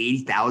 exactly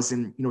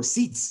 80,000,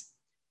 seats.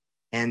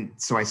 And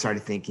so I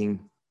started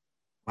thinking,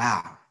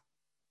 wow,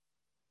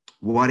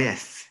 what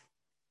if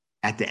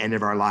at the end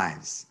of our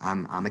lives,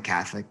 I'm a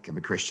Catholic, I'm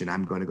a Christian,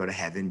 I'm going to go to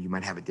heaven. You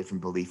might have a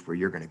different belief where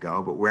you're going to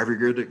go, but wherever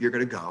you're going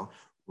to go,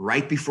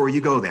 right before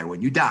you go there,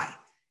 when you die,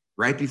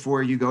 right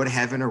before you go to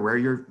heaven or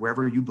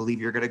wherever you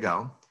believe you're going to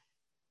go,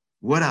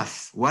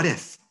 what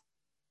if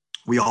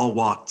we all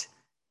walked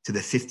to the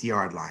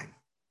 50-yard line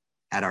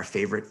at our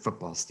favorite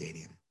football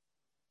stadium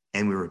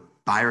and we were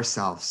by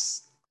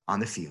ourselves on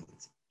the field,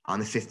 on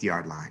the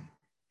 50-yard line,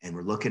 and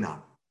we're looking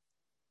up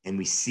and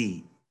we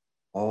see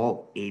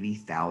all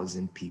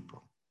 80,000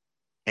 people,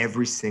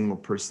 every single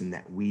person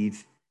that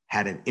we've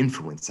had an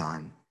influence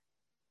on,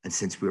 and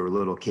since we were a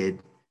little kid,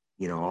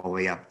 all the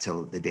way up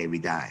till the day we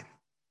died.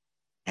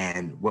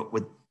 And what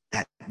would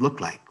that look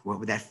like? What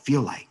would that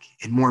feel like?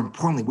 And more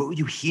importantly, what would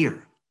you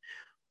hear?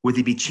 Would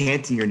they be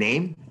chanting your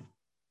name?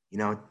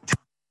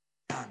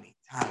 Tommy,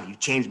 you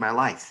changed my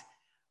life.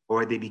 Or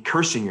would they be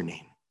cursing your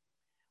name?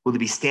 Will they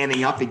be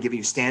standing up and giving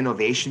you stand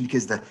ovation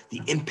because the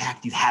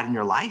impact you've had in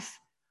your life?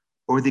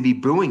 Or would they be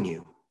booing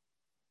you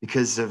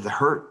because of the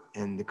hurt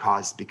and the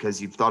cause,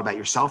 because you've thought about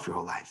yourself your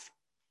whole life?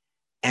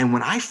 And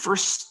when I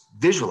first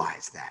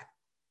visualized that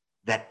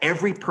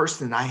every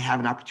person that I have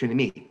an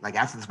opportunity to meet, like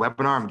after this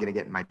webinar, I'm going to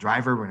get in my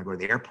driver, we're going to go to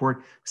the airport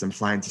because I'm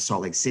flying to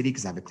Salt Lake City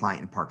because I have a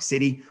client in Park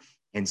City.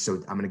 And so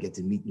I'm going to get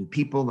to meet new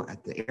people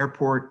at the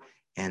airport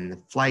and the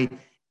flight.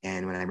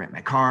 And when I rent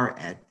my car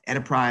at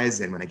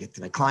Enterprise, and when I get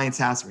to my client's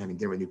house, we're having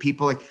dinner with new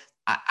people. Like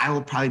I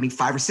will probably meet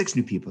 5 or 6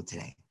 new people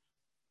today.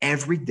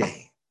 Every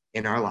day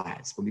in our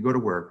lives, when we go to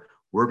work,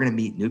 we're going to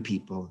meet new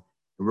people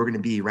and we're going to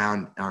be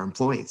around our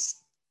employees.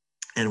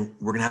 And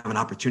we're going to have an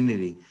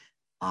opportunity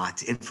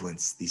to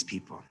influence these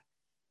people.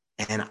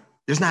 And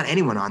there's not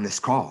anyone on this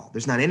call.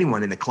 There's not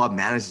anyone in the Club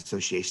Managers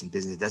Association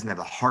business that doesn't have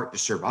a heart to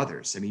serve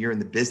others. I mean, you're in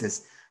the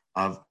business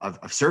of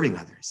serving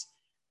others.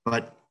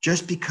 But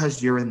just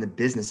because you're in the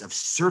business of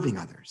serving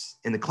others,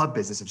 in the club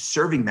business of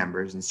serving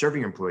members and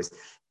serving your employees,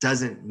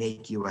 doesn't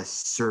make you a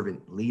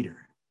servant leader.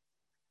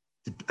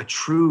 A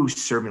true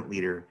servant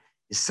leader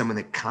is someone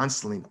that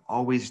constantly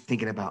always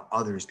thinking about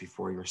others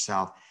before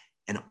yourself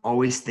and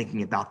always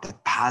thinking about the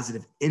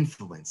positive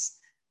influence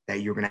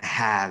that you're going to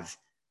have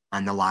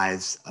on the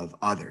lives of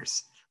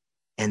others.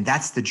 And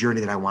that's the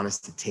journey that I want us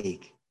to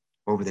take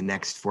over the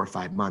next 4 or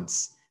 5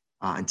 months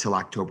until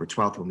October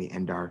 12th, when we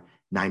end our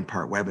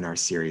 9-part webinar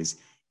series,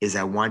 is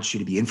I want you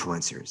to be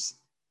influencers.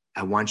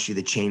 I want you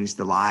to change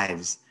the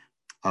lives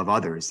of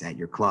others at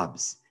your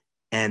clubs.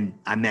 And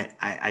I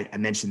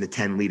mentioned the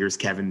 10 leaders,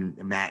 Kevin,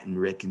 Matt, and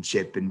Rick, and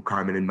Chip, and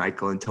Carmen, and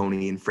Michael, and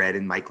Tony, and Fred,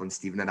 and Michael, and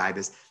Stephen, and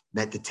Ibis.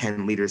 Met the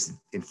 10 leaders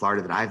in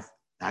Florida that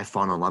I've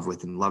fallen in love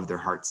with and loved their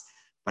hearts.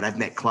 But I've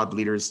met club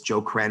leaders.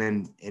 Joe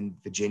Crennan in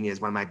Virginia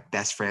is one of my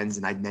best friends.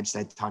 And I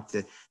mentioned I talked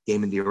to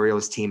Damon the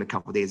Orioles team a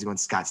couple of days ago in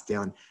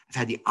Scottsdale. And I've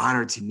had the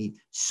honor to meet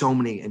so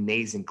many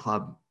amazing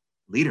club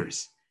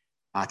leaders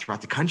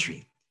throughout the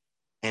country.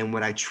 And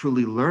what I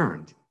truly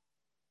learned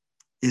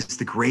is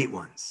the great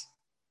ones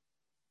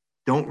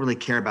don't really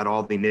care about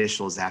all the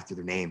initials after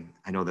their name.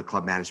 I know the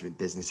club management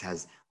business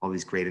has all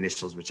these great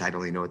initials, which I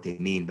don't even know what they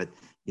mean, but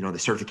the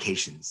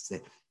certifications.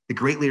 That the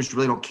great leaders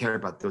really don't care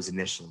about those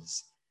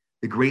initials.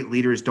 The great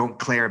leaders don't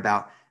care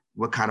about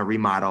what kind of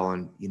remodel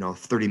and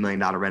 $30 million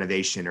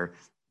renovation, or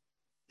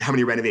how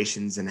many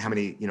renovations and how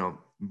many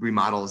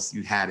remodels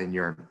you had in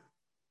your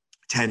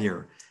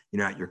tenure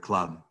at your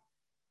club.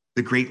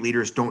 The great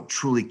leaders don't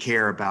truly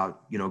care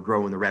about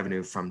growing the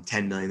revenue from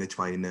 10 million to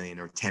 20 million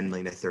or 10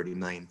 million to 30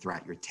 million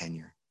throughout your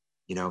tenure.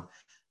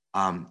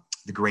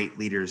 The great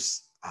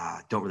leaders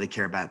don't really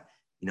care about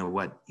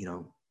what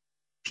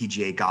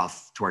PGA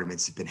golf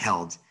tournaments have been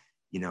held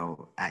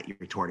at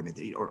your tournament,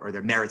 or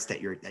the merits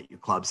that your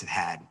clubs have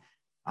had.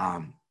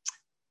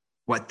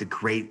 What the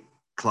great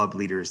club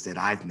leaders that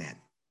I've met,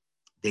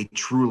 they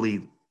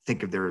truly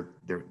think of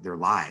their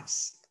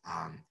lives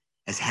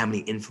as how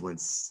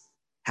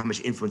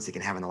much influence they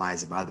can have on the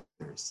lives of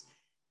others.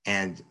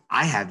 And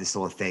I have this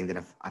little thing that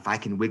if I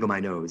can wiggle my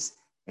nose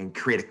and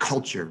create a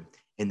culture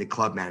in the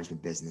club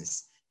management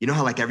business,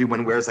 how like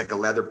everyone wears like a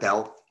leather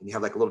belt and you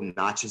have like little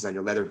notches on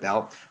your leather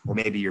belt, or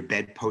maybe your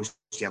bedpost,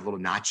 you have little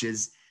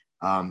notches.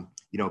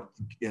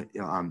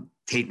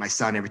 Tate, my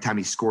son, every time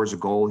he scores a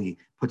goal, he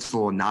puts a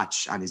little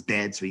notch on his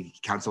bed. So he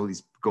counts all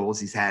these goals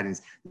he's had, and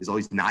there's all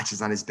these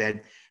notches on his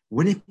bed.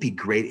 Wouldn't it be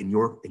great in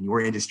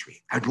your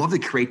industry? I'd love to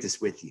create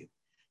this with you,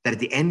 that at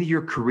the end of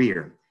your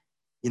career,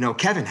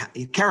 Kevin,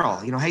 Carol,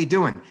 how you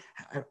doing?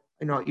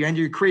 You end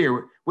your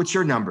career, what's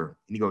your number?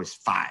 And he goes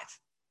 5.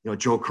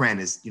 Joe Crenn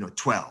is,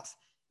 12,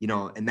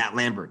 and Matt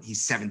Lambert,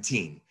 he's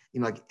 17.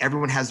 Like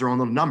everyone has their own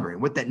little number.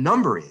 And what that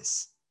number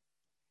is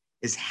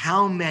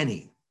how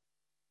many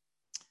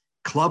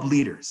club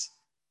leaders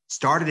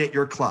started at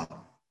your club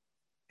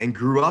and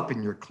grew up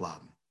in your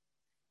club,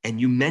 and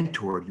you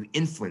mentored, you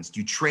influenced,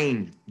 you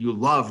trained, you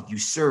loved, you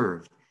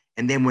served,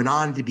 and then went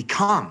on to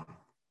become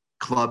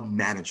club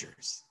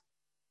managers.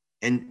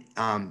 And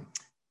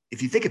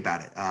if you think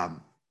about it,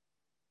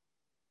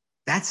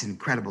 that's an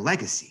incredible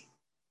legacy.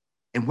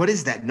 And what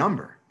is that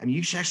number? I mean,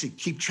 you should actually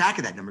keep track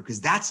of that number, because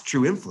that's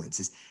true influence,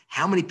 is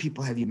how many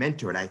people have you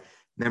mentored? I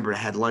remember I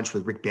had lunch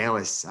with Rick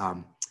Bayless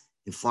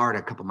in Florida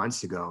a couple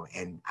months ago,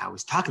 and I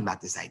was talking about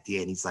this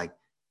idea, and he's like,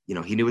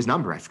 he knew his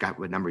number. I forgot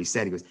what number he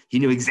said. He goes, he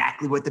knew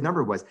exactly what the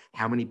number was.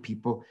 How many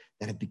people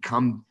that have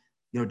become,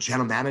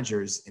 general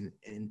managers and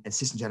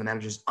assistant general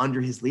managers under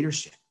his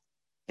leadership.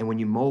 And when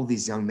you mold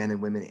these young men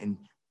and women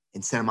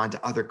and send them on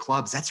to other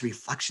clubs, that's a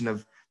reflection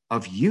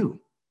of you,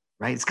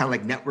 right? It's kind of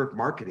like network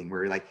marketing,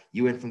 where like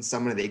you influence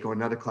someone, they go to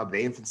another club,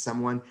 they influence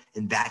someone,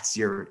 and that's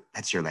your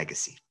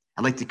legacy.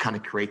 I'd like to kind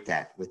of create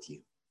that with you.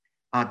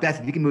 Beth,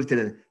 if you can move to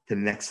the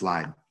next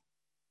slide.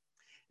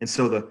 And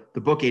so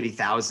the book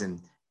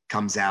 80,000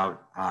 comes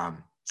out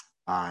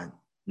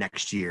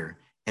next year,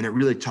 and it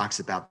really talks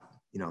about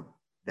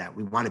that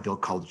we want to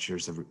build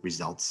cultures of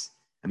results.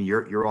 I mean,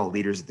 you're all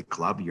leaders at the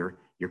club. Your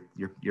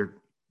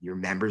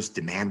members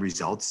demand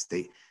results.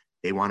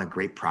 They want a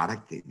great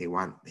product. They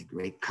want a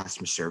great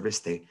customer service.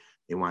 They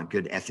want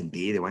good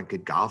F&B. They want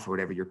good golf, or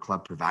whatever your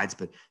club provides.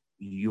 But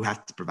you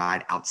have to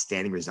provide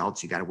outstanding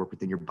results. You got to work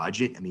within your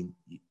budget. I mean,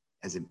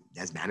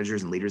 as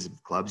managers and leaders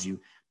of clubs, you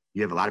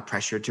have a lot of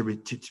pressure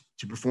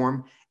to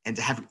perform and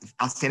to have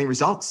outstanding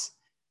results.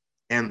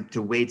 And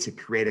the way to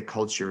create a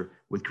culture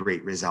with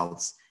great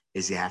results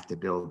is you have to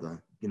build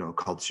a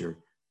culture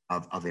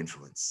of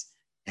influence.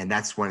 And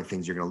that's one of the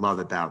things you're going to love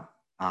about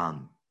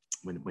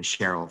when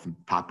Cheryl from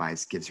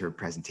Popeyes gives her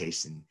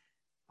presentation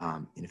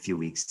in a few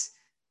weeks.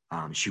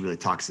 She really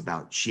talks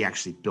about, she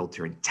actually built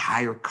her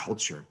entire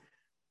culture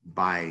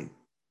by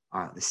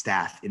the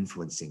staff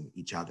influencing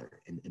each other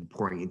and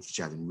pouring into each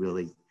other, and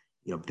really,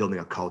 building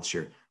a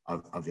culture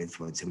of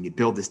influence. And when you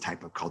build this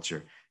type of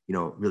culture,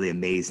 really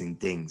amazing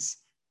things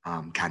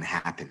kind of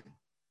happen.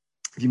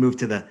 If you move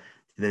to the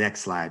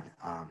next slide,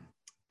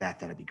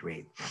 that'd be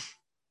great.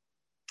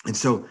 And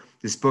so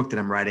this book that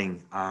I'm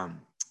writing,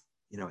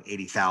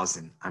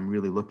 80,000, I'm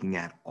really looking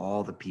at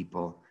all the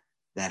people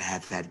that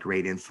have had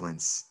great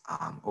influence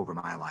over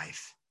my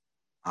life.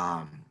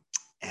 Um,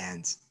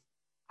 and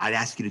I'd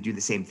ask you to do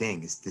the same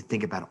thing, is to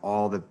think about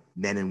all the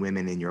men and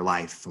women in your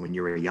life from when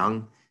you were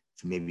young,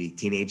 from maybe a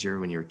teenager,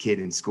 when you were a kid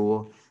in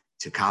school,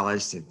 to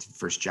college, to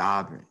first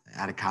job, or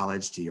out of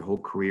college, to your whole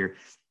career.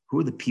 Who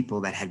are the people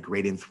that had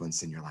great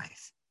influence in your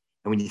life?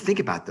 And when you think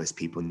about those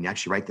people and you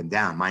actually write them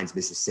down, mine's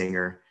Mrs.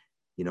 Singer,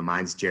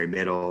 mine's Jerry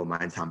Middle,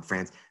 mine's Tom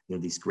France,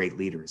 these great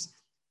leaders.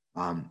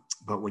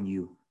 But when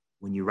you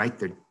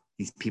write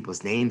these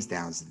people's names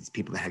down, so these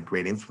people that had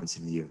great influence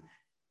in you,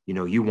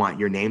 you want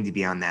your name to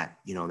be on that,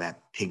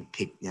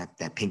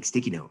 that pink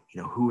sticky note.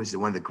 Who is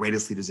one of the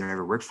greatest leaders I've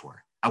ever worked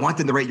for? I want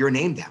them to write your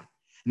name down.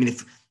 I mean,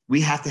 if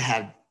we had to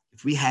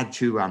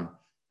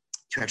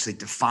actually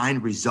define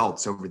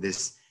results over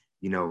this,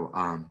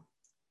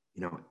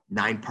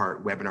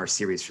 9-part webinar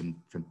series from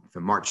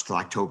March till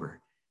October.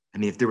 I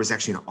mean, if there was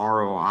actually an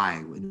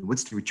ROI,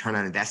 what's the return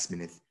on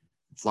investment if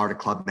Florida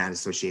Club Managers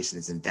Association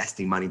is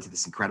investing money into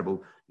this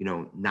incredible,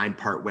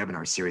 9-part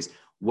webinar series?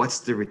 What's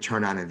the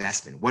return on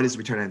investment? What is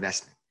return on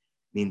investment?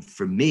 I mean,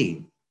 for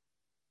me,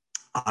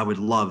 I would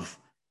love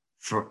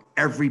for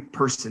every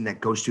person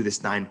that goes through this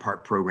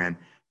 9-part program,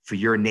 for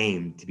your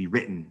name to be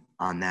written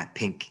on that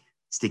pink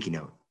sticky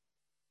note.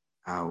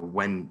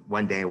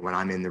 One day when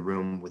I'm in the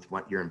room with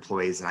your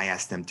employees and I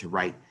ask them to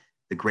write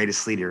the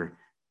greatest leader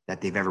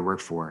that they've ever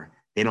worked for,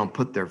 they don't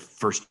put their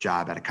first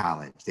job out of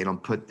college. They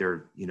don't put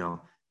their,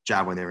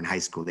 job when they're in high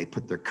school. They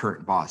put their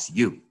current boss,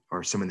 you,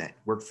 or someone that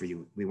worked for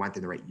you. We want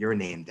them to write your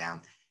name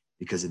down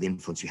because of the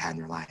influence you had in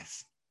your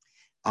life.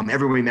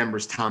 Everyone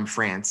remembers Tom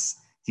France.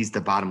 He's the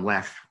bottom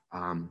left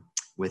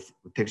with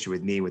a picture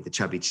with me with the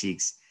chubby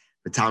cheeks.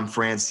 But Tom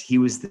France, he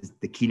was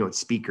the keynote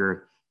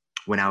speaker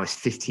when I was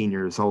 15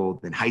 years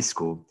old in high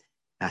school,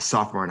 a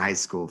sophomore in high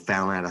school,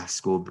 fell out of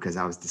school because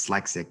I was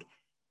dyslexic,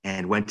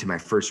 and went to my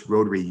first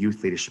Rotary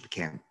Youth Leadership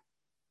Camp.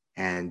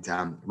 And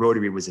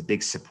Rotary was a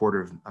big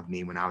supporter of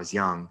me when I was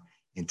young.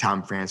 And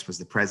Tom France was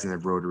the president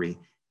of Rotary.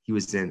 He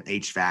was an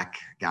HVAC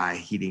guy,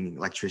 heating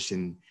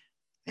electrician,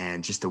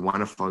 and just a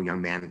wonderful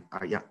young man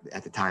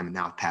at the time, and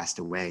now passed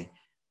away.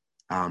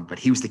 But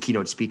he was the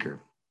keynote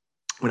speaker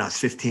when I was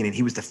 15. And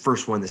he was the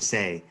first one to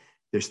say,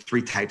 there's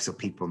 3 types of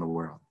people in the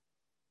world.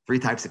 3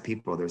 types of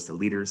people. There's the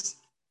leaders,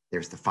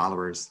 there's the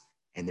followers,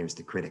 and there's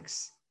the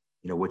critics.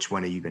 Which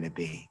one are you going to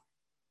be?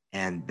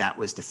 And that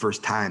was the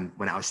first time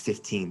when I was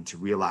 15 to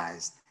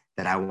realize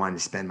that I wanted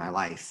to spend my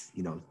life,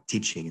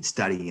 teaching and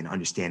studying and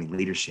understanding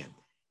leadership.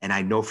 And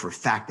I know for a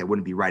fact I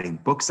wouldn't be writing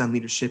books on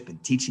leadership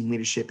and teaching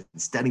leadership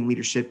and studying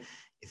leadership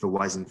if it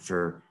wasn't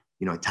for,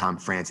 Tom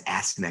France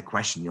asking that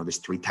question. There's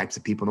 3 types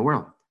of people in the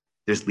world.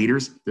 There's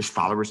leaders, there's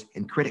followers,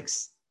 and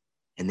critics.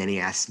 And then he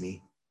asked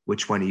me,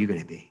 which one are you going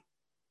to be?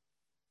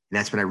 And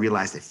that's when I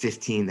realized at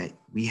 15 that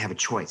we have a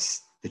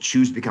choice to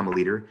choose to become a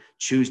leader,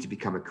 choose to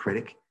become a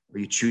critic, or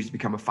you choose to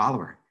become a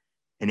follower.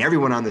 And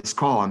everyone on this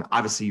call, and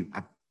obviously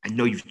I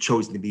know you've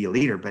chosen to be a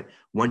leader, but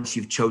once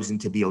you've chosen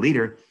to be a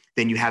leader,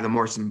 then you have a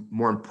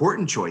more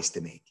important choice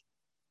to make.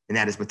 And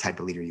that is what type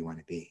of leader you want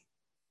to be.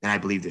 And I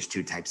believe there's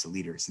 2 types of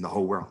leaders in the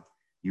whole world.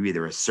 You're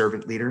either a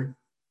servant leader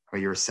or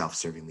you're a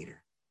self-serving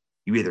leader.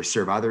 You either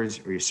serve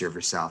others or you serve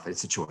yourself.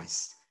 It's a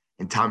choice.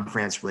 And Tom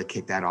France really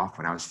kicked that off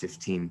when I was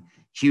 15.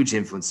 Huge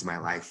influence in my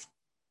life.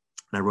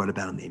 And I wrote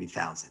about him maybe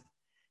 1,000.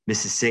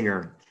 Mrs.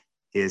 Singer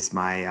is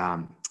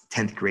my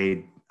 10th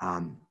grade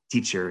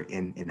teacher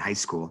in high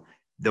school.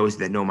 Those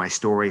that know my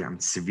story, I'm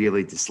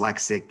severely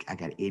dyslexic. I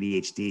got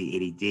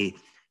ADHD,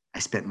 ADD. I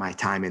spent my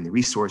time in the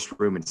resource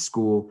room in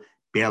school,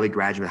 barely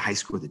graduated high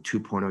school with a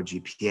 2.0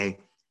 GPA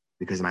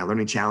because of my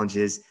learning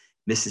challenges.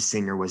 Mrs.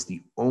 Singer was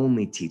the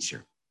only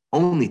teacher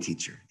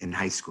in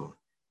high school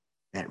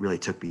that really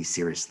took me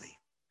seriously,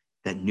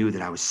 that knew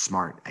that I was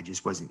smart. I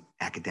just wasn't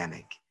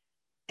academic,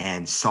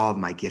 and saw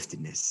my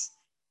giftedness,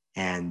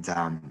 and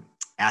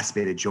asked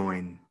me to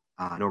join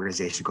an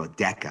organization called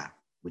DECA,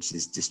 which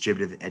is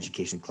Distributive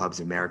Education Clubs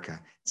in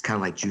America. It's kind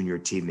of like Junior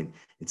Achievement.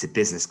 It's a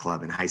business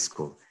club in high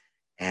school.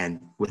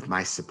 And with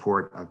my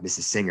support of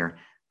Mrs. Singer,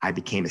 I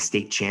became a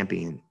state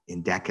champion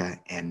in DECA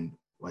and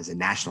was a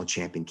national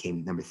champion,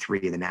 came number 3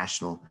 in the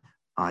national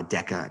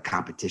DECA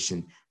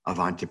competition of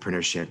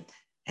entrepreneurship.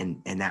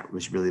 And that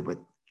was really what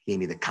gave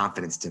me the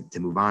confidence to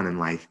move on in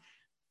life.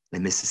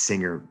 And Mrs.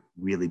 Singer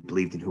really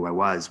believed in who I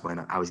was. When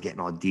I was getting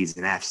all D's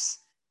and F's,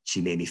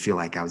 she made me feel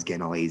like I was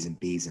getting all A's and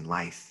B's in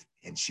life.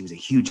 And she was a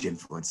huge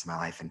influence in my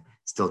life, and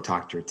still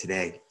talk to her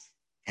today.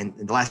 And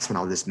the last one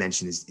I'll just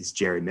mention is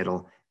Jerry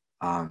Middle.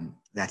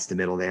 That's the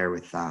middle there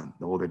with the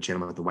older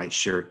gentleman with the white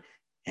shirt.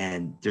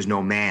 And there's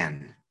no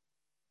man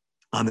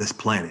on this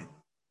planet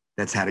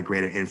that's had a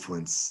greater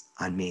influence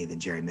on me than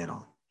Jerry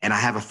Middle. And I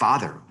have a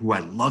father who I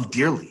love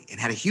dearly and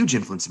had a huge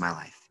influence in my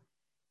life.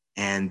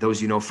 And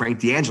those, Frank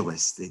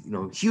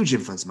DeAngelis, huge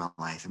influence in my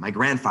life. And my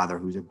grandfather,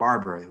 who's a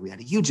barber, who had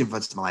a huge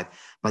influence in my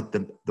life. But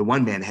the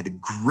one man that had the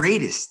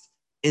greatest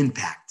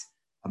impact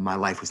of my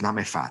life was not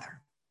my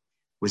father,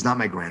 was not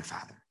my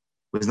grandfather,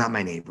 was not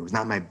my neighbor, was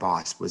not my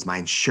boss, was my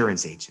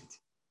insurance agent.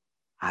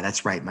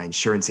 That's right, my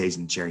insurance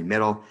agent, Jerry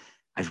Middle.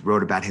 I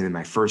wrote about him in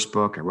my first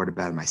book. I wrote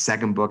about it in my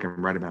second book. I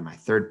wrote about it in my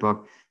third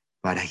book.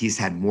 but he's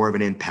had more of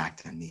an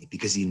impact on me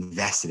because he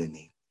invested in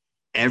me.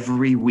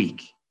 Every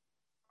week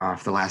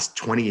for the last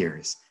 20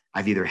 years,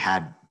 I've either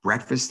had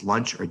breakfast,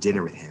 lunch, or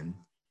dinner with him,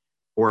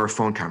 or a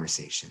phone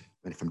conversation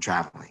if I'm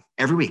traveling.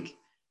 Every week,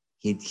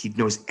 he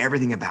knows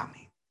everything about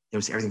me. He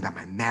knows everything about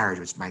my marriage,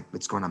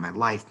 what's going on in my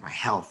life, my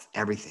health,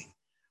 everything.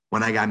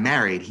 When I got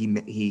married,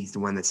 he's the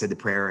one that said the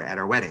prayer at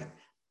our wedding.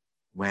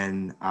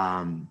 When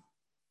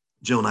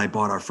Jill and I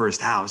bought our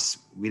first house,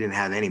 we didn't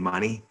have any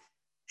money,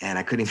 and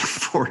I couldn't even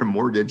afford a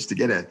mortgage to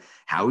get a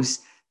house.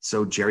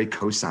 So Jerry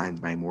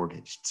co-signed my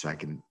mortgage so I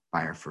can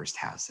buy our first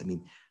house. I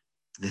mean,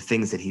 the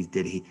things that he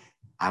did,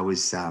 I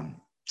was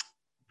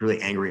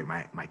really angry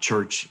at my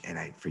church.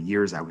 And for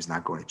years, I was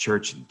not going to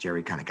church. And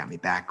Jerry kind of got me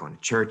back going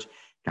to church,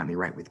 got me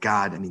right with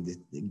God. I mean, the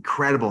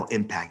incredible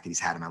impact that he's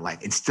had in my life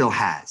and still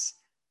has.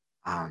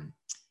 And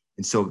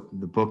so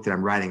the book that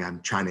I'm writing,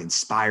 I'm trying to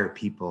inspire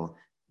people,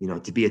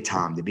 to be a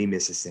Tom, to be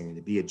Mrs. Singer,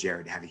 to be a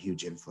Jared, to have a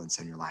huge influence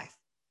on your life.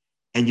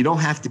 And you don't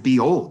have to be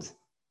old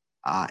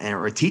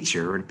or a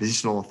teacher or in a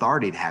positional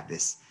authority to have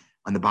this.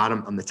 On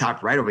the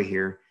top right over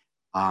here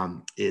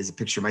is a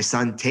picture of my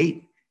son,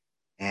 Tate.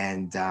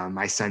 And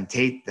my son,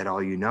 Tate, that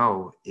all you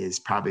know, is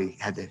probably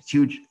had the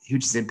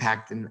hugest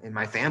impact in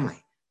my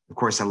family. Of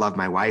course, I love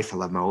my wife. I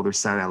love my older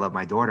son. I love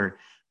my daughter.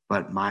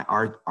 But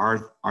our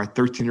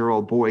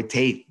 13-year-old boy,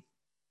 Tate,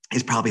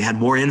 has probably had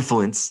more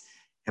influence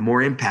and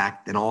more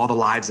impact than all the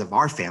lives of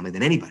our family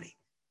than anybody.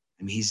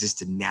 I mean, he's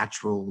just a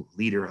natural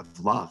leader of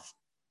love.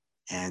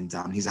 And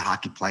he's a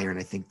hockey player. And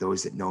I think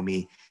those that know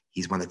me,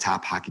 he's one of the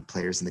top hockey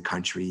players in the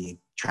country. He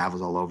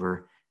travels all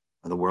over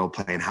the world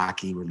playing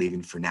hockey. We're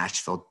leaving for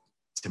Nashville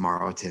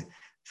tomorrow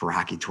for a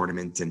hockey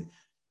tournament. And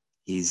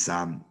he's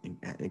an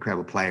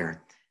incredible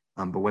player.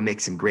 But what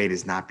makes him great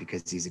is not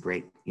because he's a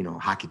great,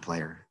 hockey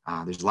player.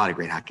 There's a lot of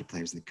great hockey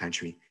players in the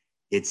country.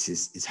 It's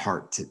his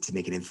heart to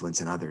make an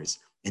influence on others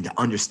and to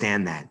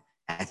understand that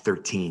at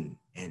 13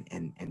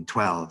 and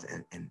 12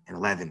 and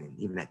 11 and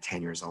even at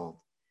 10 years old.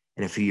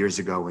 And a few years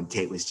ago when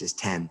Tate was just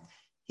 10,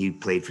 he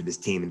played for this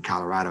team in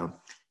Colorado,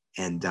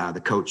 and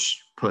the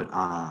coach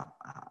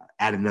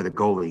added another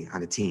goalie on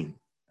the team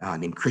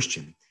named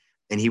Christian.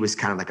 And he was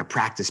kind of like a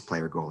practice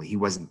player goalie. He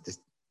wasn't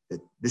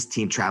this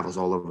team travels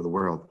all over the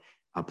world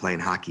playing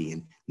hockey,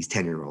 and these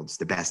 10-year-olds,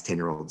 the best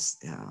 10-year-olds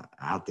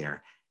out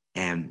there.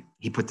 And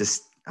he put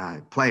this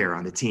player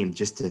on the team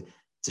just to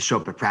show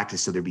up at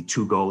practice. So there'd be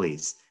two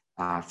goalies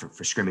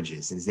for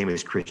scrimmages. And his name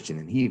was Christian.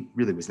 And he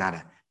really was not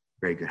a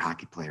very good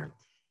hockey player.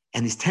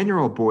 And these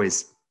 10-year-old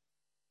boys,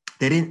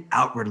 they didn't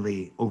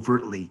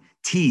overtly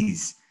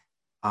tease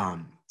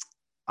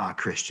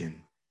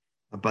Christian,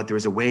 but there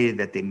was a way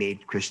that they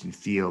made Christian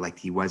feel like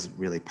he wasn't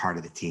really part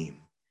of the team.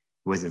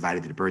 He wasn't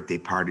invited to the birthday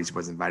parties, he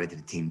wasn't invited to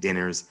the team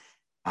dinners.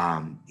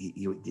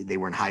 They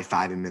weren't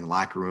high-fiving him in the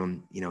locker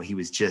room. He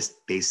was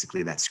just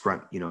basically that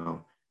scrunt,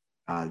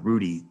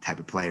 Rudy type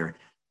of player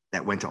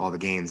that went to all the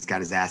games, got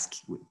his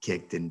ass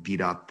kicked and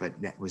beat up, but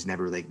was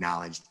never really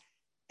acknowledged.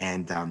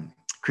 And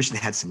Christian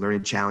had some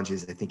learning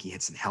challenges. I think he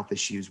had some health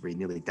issues where he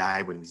nearly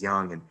died when he was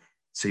young. And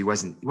so he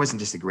wasn't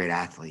just a great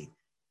athlete.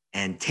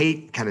 And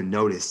Tate kind of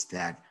noticed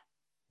that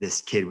this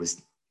kid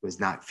was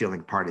not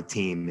feeling part of the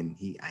team, and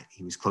he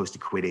was close to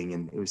quitting.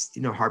 And it was,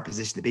 a hard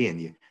position to be in.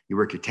 You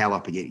work your tail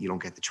up, and you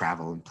don't get to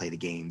travel and play the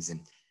games, and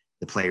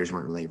the players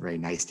weren't really very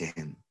nice to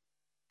him.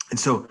 And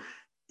so,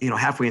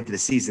 halfway into the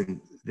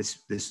season,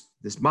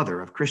 this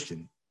mother of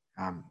Christian's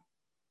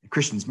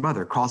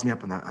mother calls me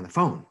up on the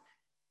phone,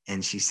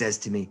 and she says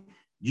to me,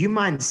 "Do you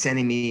mind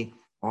sending me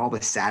all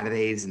the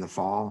Saturdays in the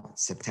fall,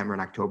 September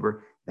and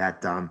October,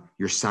 that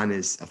your son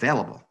is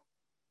available?"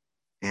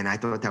 And I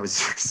thought that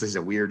was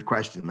a weird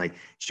question. Like,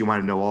 she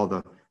wanted to know all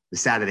the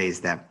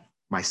Saturdays that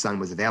my son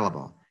was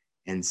available.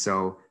 And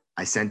so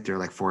I sent her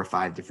like 4 or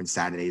 5 different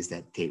Saturdays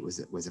that Tate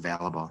was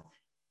available.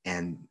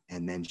 And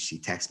then she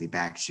texts me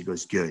back. She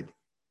goes, "Good,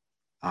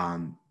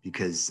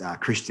 because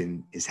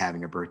Christian is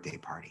having a birthday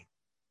party.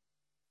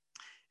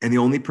 And the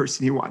only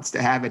person he wants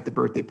to have at the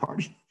birthday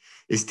party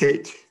is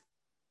Tate,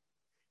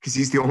 because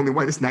he's the only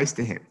one that's nice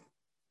to him."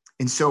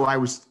 And so I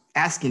was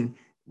asking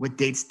what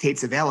dates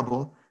Tate's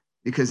available,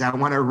 because I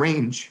want to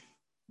arrange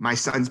my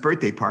son's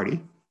birthday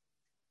party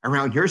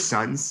around your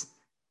son's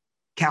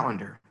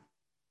calendar.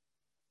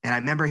 And I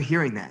remember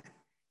hearing that.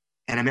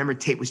 And I remember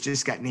Tate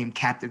just got named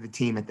captain of the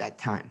team at that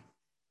time.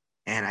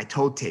 And I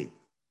told Tate,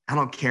 "I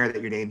don't care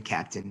that you're named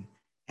captain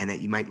and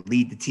that you might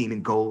lead the team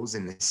in goals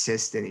and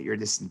assists and that you're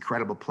this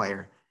incredible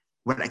player.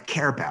 What I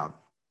care about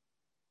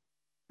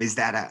is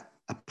that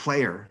a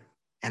player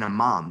and a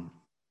mom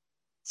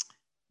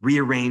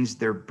rearranged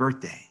their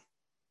birthday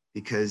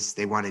because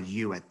they wanted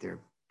you at their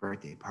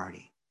birthday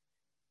party."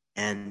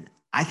 And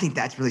I think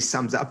that really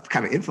sums up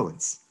kind of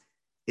influence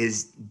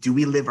is, do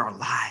we live our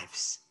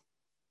lives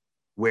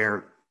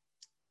where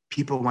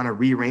people want to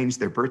rearrange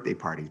their birthday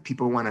parties?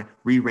 People want to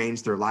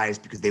rearrange their lives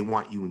because they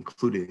want you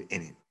included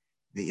in it.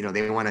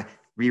 They want to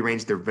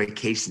rearrange their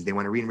vacations. They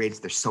want to rearrange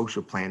their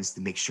social plans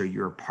to make sure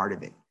you're a part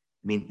of it.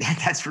 I mean,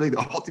 that's really the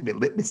ultimate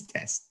litmus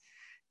test.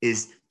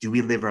 is, do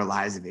we live our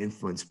lives of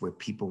influence where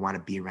people want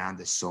to be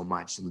around us so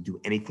much and will do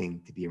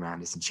anything to be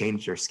around us and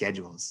change their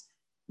schedules,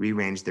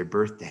 rearrange their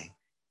birthday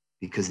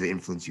because of the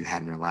influence you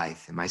had in their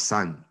life? And my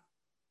son,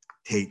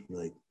 Tate,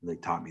 really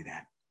taught me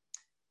that.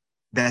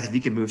 Beth, if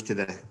you could move to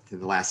the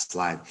last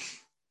slide.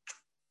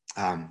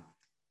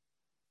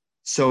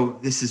 So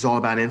this is all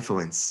about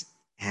influence.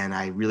 And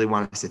I really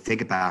want us to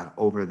think about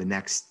over the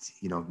next,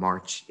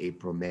 March,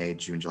 April, May,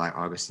 June, July,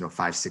 August,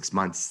 5-6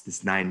 months,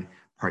 this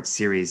 9-part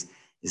series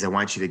is I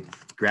want you to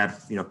grab,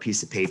 a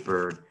piece of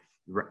paper,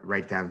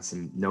 write down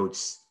some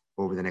notes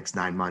over the next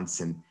 9 months.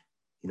 And,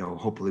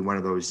 hopefully one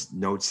of those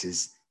notes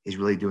is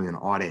really doing an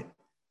audit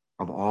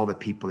of all the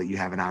people that you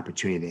have an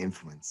opportunity to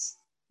influence.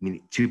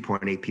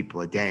 2.8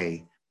 people a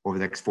day over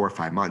the next 4 or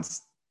 5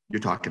 months, you're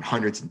talking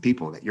hundreds of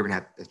people that you're going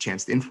to have a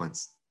chance to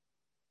influence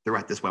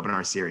throughout this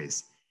webinar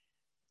series.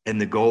 And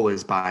the goal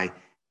is by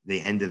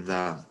the end of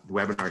the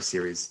webinar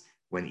series,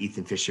 when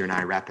Ethan Fisher and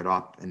I wrap it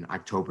up in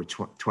October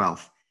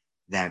 12th,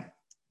 that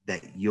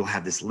you'll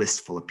have this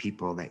list full of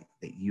people that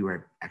you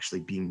are actually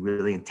being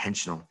really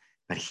intentional.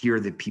 But here are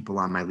the people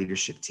on my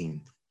leadership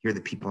team. Here are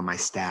the people on my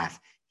staff.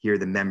 Here are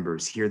the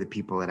members. Here are the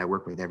people that I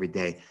work with every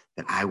day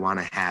that I want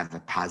to have a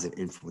positive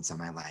influence on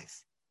my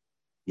life.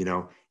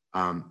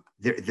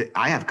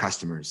 I have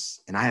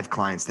customers and I have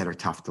clients that are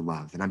tough to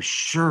love. And I'm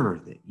sure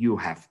that you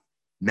have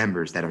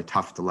members that are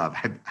tough to love.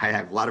 I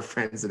have a lot of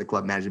friends in the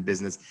club management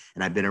business,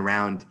 and I've been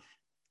around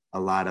a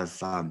lot of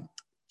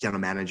general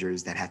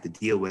managers that have to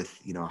deal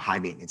with, high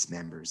maintenance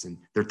members, and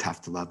they're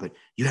tough to love, but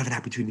you have an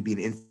opportunity to be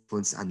an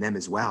influence on them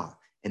as well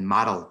and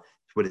model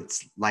what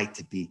it's like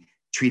to be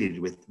treated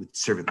with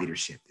servant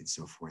leadership and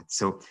so forth.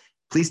 So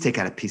please take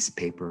out a piece of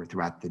paper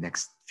throughout the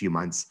next few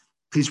months.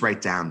 Please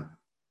write down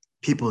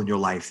people in your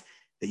life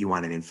that you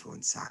want an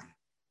influence on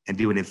and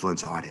do an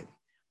influence audit.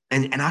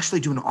 And actually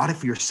do an audit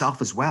for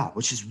yourself as well,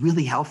 which is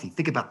really healthy.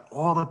 Think about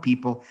all the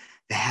people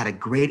that had a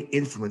great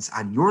influence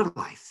on your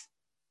life,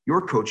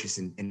 your coaches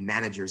and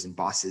managers and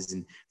bosses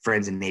and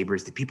friends and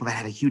neighbors, the people that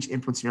had a huge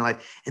influence in your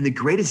life. And the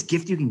greatest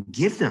gift you can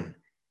give them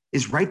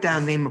is write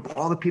down the name of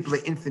all the people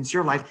that influence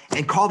your life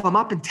and call them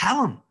up and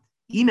tell them,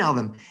 email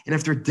them. And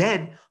if they're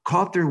dead,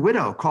 call up their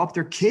widow, call up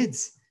their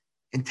kids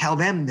and tell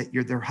them that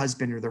their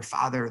husband or their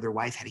father or their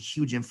wife had a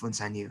huge influence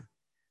on you.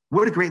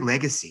 What a great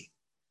legacy.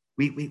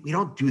 We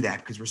don't do that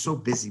because we're so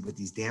busy with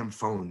these damn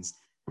phones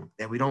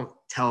that we don't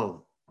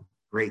tell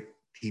great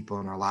people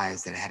in our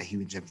lives that had a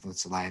huge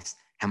influence on lives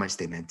how much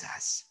they meant to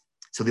us.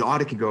 So the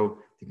audit can go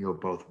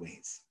both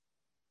ways.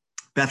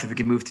 Beth, if we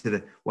can move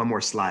to one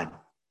more slide.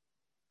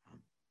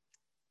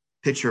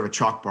 Picture of a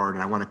chalkboard,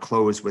 and I want to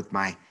close with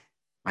my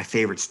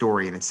favorite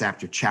story, and it's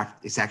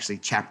actually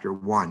chapter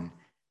 1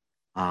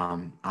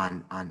 on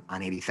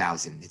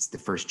 80,000. It's the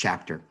first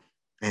chapter,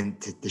 and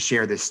to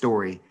share this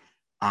story,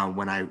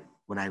 when I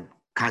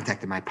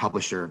contacted my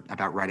publisher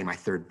about writing my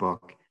 3rd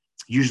book,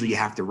 usually you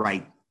have to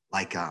write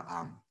like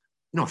a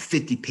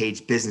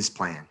 50-page business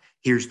plan.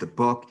 Here's the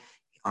book.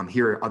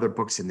 Here are other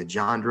books in the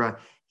genre.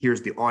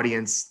 Here's the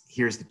audience.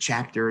 Here's the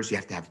chapters. You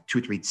have to have 2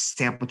 or 3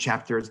 sample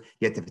chapters.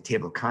 You have to have a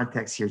table of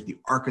contents. Here's the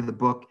arc of the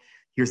book.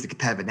 Here's the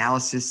competitive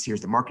analysis.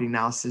 Here's the marketing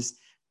analysis.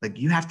 Like,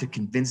 you have to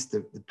convince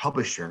the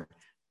publisher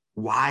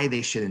why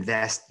they should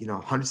invest,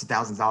 hundreds of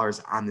thousands of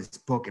dollars on this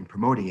book and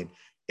promoting it.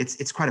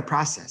 It's quite a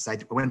process. I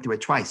went through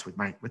it twice with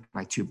my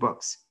 2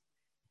 books.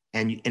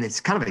 And it's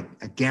kind of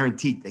a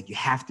guaranteed that you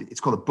have to, it's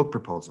called a book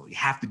proposal. You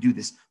have to do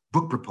this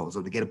book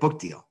proposal to get a book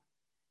deal.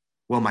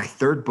 Well, my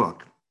 3rd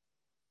book,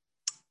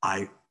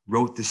 I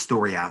wrote this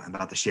story out I'm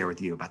about to share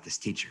with you about this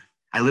teacher.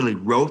 I literally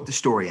wrote the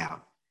story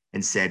out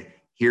and said,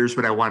 here's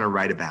what I want to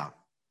write about.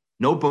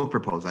 No book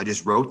proposal. I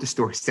just wrote the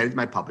story, sent it to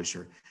my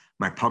publisher.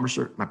 My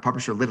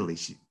publisher literally,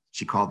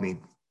 she called me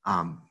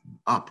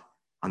up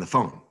on the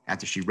phone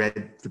after she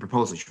read the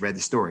proposal. She read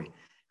the story.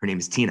 Her name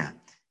is Tina.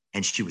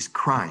 And she was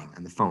crying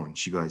on the phone.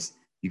 She goes,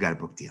 you got a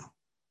book deal.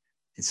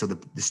 And so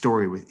the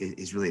story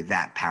is really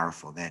that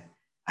powerful that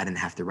I didn't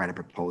have to write a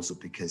proposal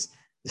because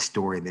the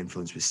story of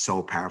influence was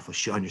so powerful.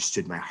 She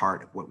understood my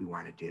heart of what we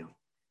want to do.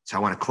 So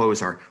I want to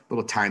close our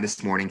little time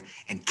this morning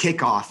and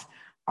kick off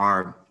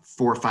our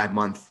 4 or 5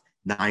 month,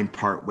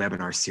 9-part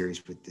webinar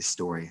series with this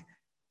story,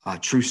 a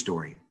true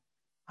story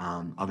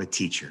of a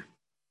teacher.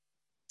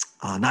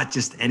 Not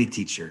just any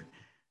teacher,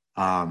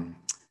 but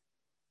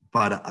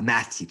a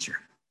math teacher.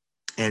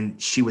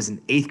 And she was an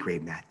 8th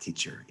grade math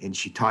teacher, and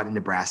she taught in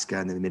Nebraska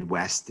and in the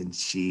Midwest. And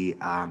she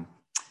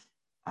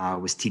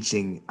was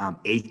teaching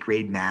 8th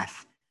grade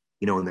math,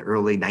 in the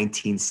early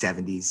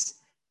 1970s.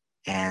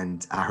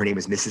 And her name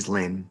was Mrs.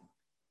 Lynn.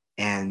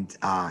 And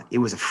it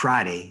was a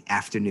Friday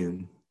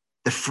afternoon,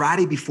 the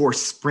Friday before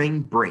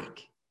spring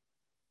break.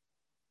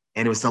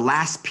 And it was the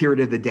last period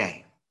of the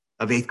day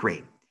of 8th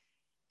grade.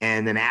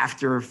 And then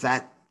after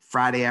that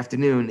Friday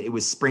afternoon, it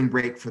was spring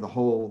break for the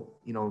whole,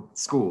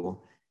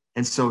 school.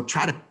 And so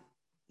try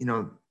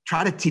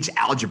to teach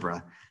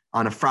algebra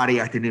on a Friday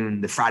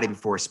afternoon, the Friday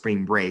before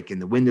spring break, and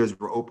the windows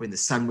were open, the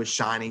sun was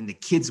shining, the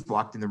kids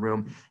walked in the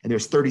room, and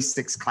there's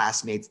 36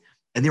 classmates,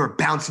 and they were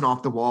bouncing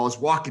off the walls,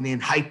 walking in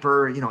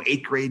hyper,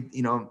 eighth grade,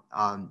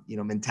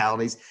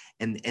 mentalities.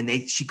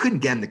 She couldn't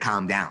get them to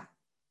calm down.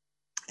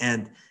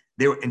 And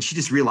she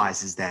just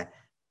realizes that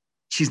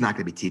she's not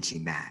going to be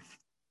teaching math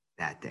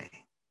that day,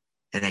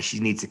 and that she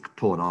needs to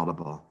pull an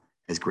audible,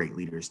 as great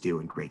leaders do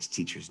and great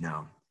teachers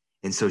know.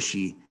 And so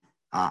she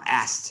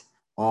asked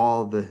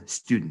all the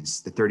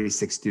students, the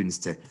 36 students,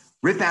 to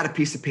rip out a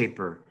piece of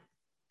paper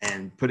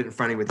and put it in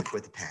front of you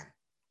with a pen.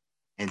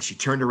 And she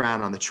turned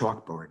around on the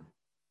chalkboard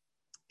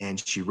and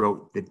she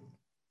wrote the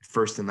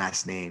first and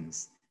last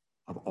names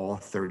of all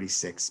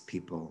 36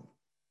 people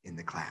in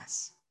the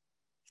class.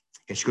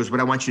 And she goes, what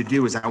I want you to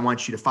do is I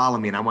want you to follow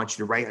me, and I want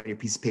you to write on your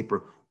piece of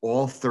paper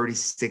all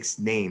 36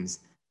 names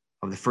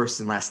of the first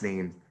and last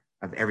name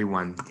of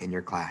everyone in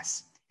your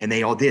class. And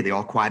they all did. They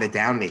all quieted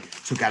down. And they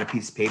took out a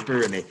piece of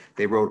paper and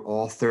they wrote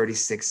all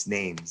 36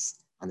 names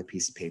on the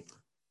piece of paper.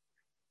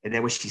 And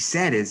then what she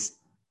said is,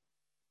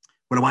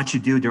 what I want you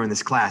to do during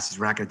this class is,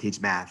 we're not going to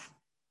teach math,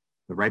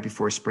 but right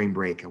before spring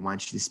break, I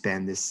want you to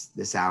spend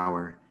this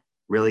hour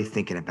really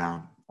thinking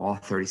about all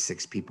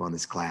 36 people in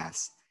this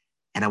class.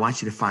 And I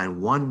want you to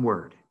find one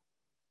word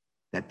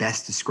that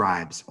best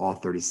describes all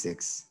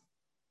 36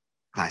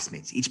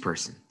 classmates, each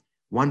person.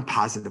 One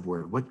positive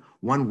word,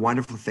 one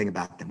wonderful thing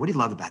about them. What do you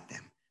love about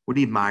them? What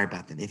do you admire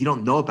about them? If you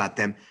don't know about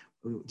them,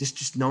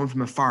 just know them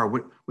from afar.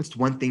 What's the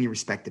one thing you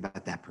respect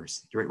about that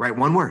person? Write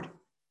one word.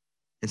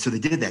 And so they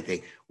did that.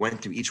 They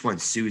went through each one: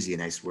 Susie, a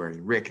nice word,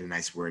 and Rick, a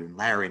nice word, and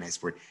Larry, a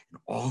nice word. And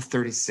all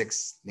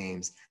 36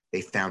 names,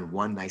 they found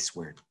one nice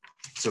word.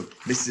 So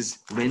Mrs.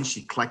 Lynn,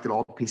 she collected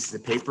all pieces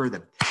of paper.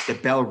 The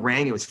bell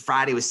rang. It was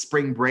Friday. It was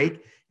spring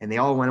break. And they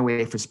all went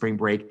away for spring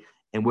break.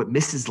 And what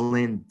Mrs.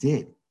 Lynn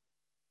did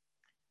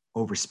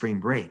over spring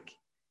break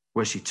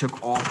was she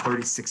took all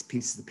 36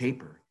 pieces of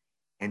paper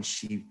and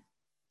she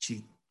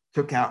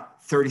took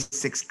out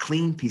 36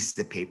 clean pieces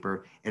of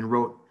paper and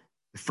wrote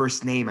the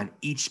first name on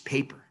each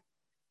paper.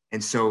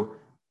 And so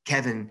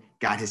Kevin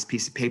got his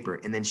piece of paper,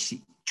 and then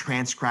she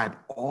transcribed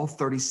all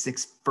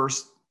 36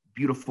 first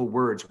beautiful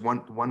words,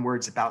 one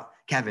words about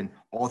Kevin,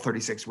 all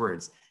 36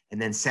 words.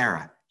 And then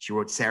Sarah, she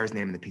wrote Sarah's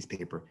name on the piece of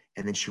paper.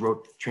 And then she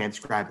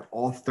transcribed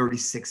all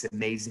 36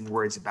 amazing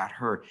words about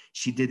her.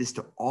 She did this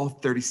to all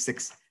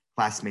 36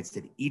 classmates,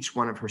 that each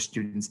one of her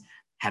students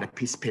had a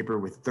piece of paper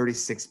with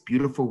 36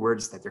 beautiful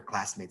words that their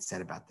classmates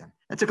said about them.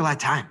 That took a lot of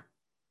time.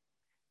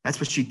 That's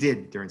what she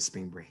did during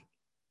spring break.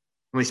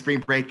 When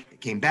spring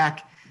break came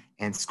back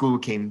and school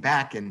came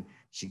back, and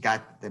she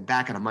got them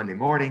back on a Monday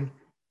morning,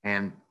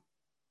 and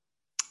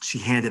she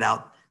handed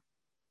out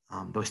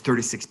those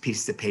 36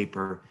 pieces of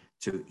paper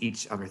to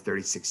each of her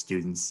 36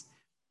 students,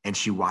 and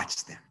she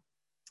watched them.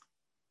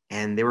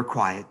 And they were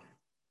quiet,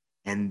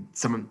 and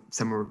some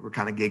were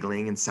kind of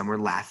giggling, and some were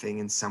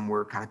laughing, and some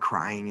were kind of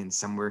crying, and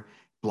some were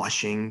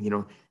blushing,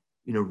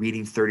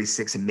 reading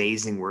 36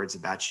 amazing words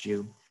about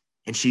you.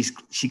 And she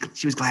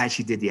was glad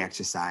she did the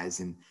exercise.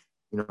 And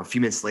a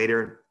few minutes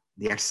later,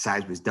 the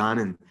exercise was done,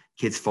 and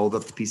kids folded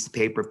up the piece of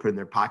paper, put it in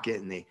their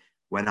pocket, and they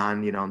went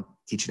on,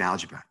 teaching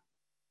algebra.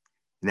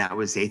 And that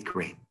was 8th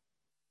grade.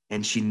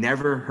 And she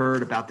never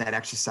heard about that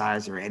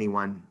exercise or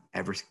anyone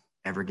ever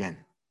again.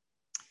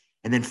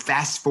 And then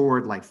fast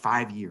forward like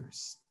 5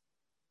 years,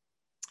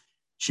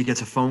 she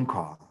gets a phone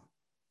call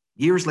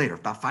years later,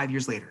 about 5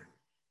 years later.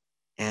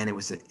 And it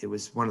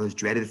was one of those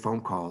dreaded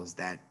phone calls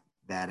that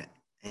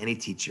any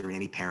teacher,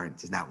 any parent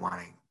does not want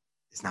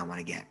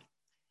to get.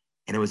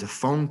 And it was a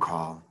phone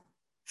call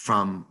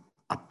from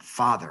a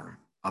father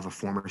of a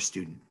former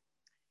student.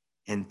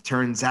 And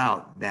turns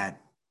out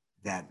that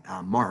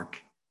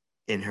Mark,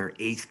 in her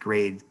 8th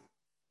grade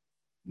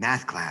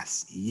math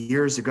class 5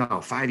 years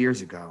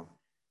ago,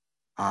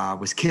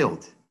 was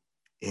killed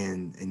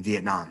in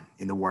Vietnam,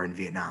 in the war in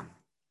Vietnam,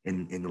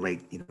 in the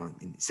late, in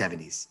the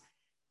 70s.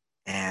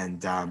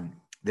 And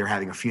they're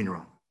having a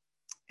funeral.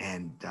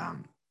 And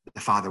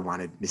the father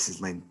wanted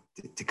Mrs. Lynn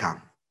to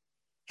come.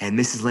 And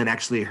Mrs. Lynn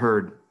actually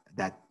heard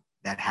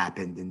that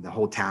happened, and the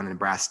whole town in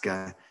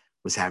Nebraska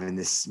was having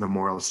this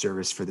memorial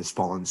service for this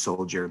fallen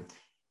soldier.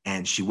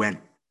 And she went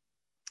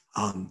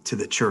to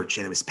the church,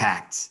 and it was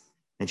packed.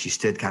 And she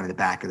stood kind of in the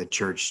back of the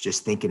church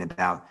just thinking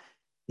about,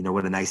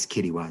 what a nice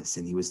kid he was.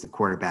 And he was the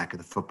quarterback of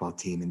the football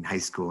team in high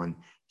school. And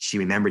she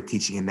remembered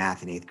teaching him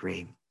math in 8th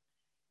grade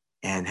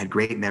and had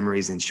great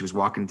memories. And she was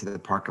walking to the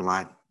parking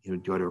lot,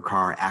 go to her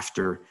car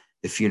after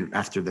the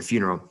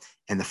funeral.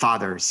 And the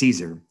father sees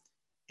her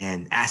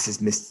and asks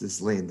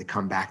Mrs. Lynn to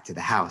come back to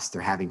the house.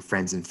 They're having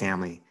friends and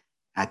family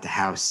at the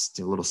house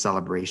to a little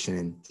celebration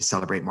and to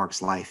celebrate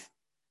Mark's life.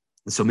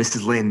 And so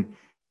Mrs. Lynn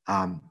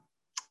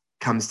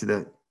comes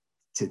to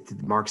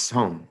Mark's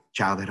home,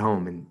 childhood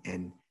home,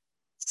 and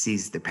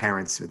sees the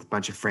parents with a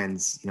bunch of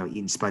friends,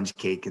 eating sponge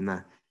cake in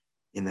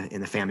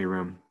the family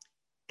room.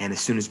 And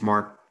as soon as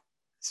Mark's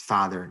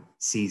father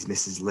sees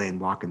Mrs. Lynn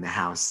walk in the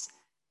house,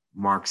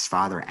 Mark's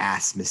father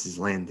asks Mrs.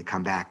 Lynn to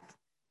come back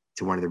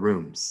to one of the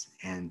rooms.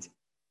 And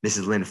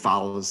Mrs. Lynn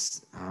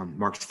follows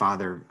Mark's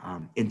father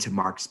into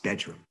Mark's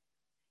bedroom.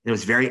 And it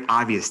was very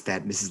obvious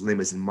that Mrs. Lynn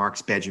was in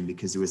Mark's bedroom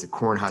because there was a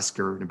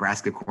Cornhusker,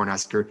 Nebraska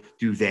Cornhusker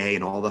duvet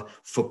and all the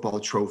football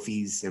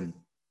trophies. And,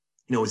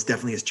 it was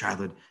definitely his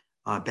childhood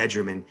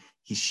bedroom. And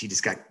she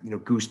just got,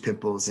 goose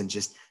pimples and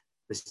just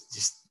was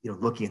just,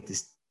 looking at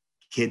this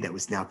kid that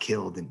was now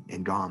killed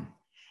and gone.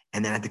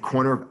 And then at the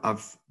corner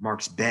of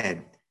Mark's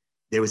bed,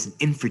 there was an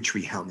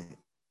infantry helmet,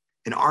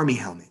 an army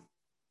helmet.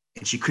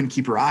 And she couldn't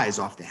keep her eyes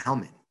off the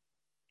helmet.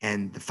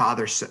 And the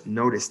father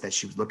noticed that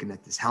she was looking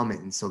at this helmet.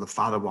 And so the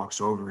father walks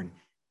over and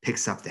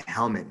picks up the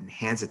helmet and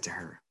hands it to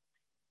her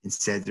and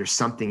said, there's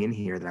something in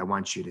here that I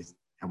want you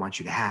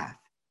to have.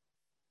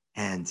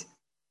 And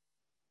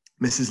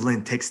Mrs.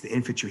 Lynn takes the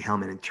infantry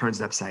helmet and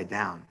turns it upside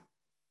down.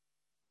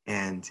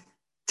 And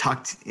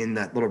tucked in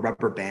that little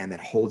rubber band that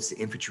holds the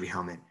infantry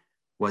helmet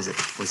was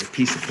a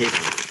piece of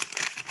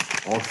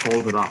paper all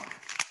folded up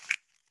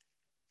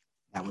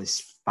that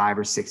was 5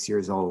 or 6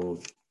 years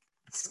old,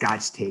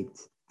 scotch taped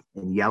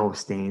and yellow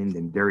stained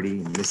and dirty.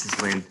 And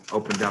Mrs. Lynn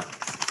opened up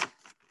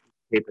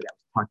paper that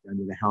was tucked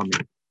under the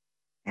helmet.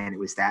 And it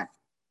was that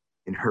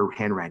in her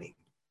handwriting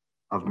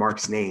of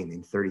Mark's name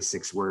in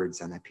 36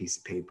 words on that piece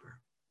of paper.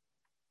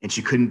 And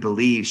she couldn't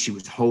believe she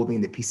was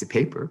holding the piece of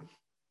paper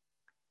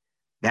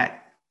that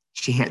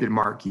she handed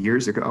Mark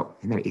years ago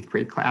in that 8th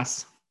grade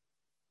class.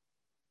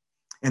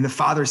 And the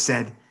father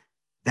said,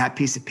 that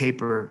piece of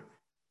paper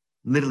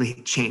literally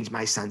changed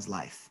my son's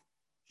life.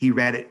 He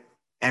read it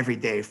every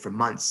day for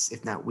months,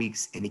 if not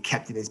weeks, and he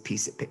kept it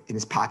in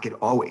his pocket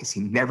always.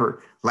 He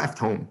never left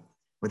home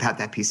without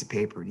that piece of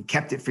paper. And he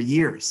kept it for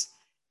years.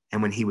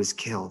 And when he was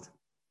killed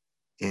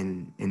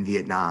in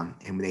Vietnam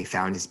and when they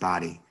found his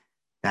body,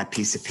 that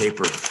piece of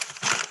paper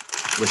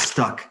was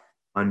stuck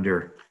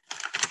under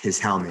his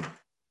helmet.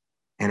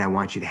 And I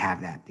want you to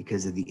have that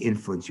because of the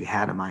influence you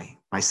had on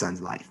my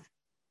son's life.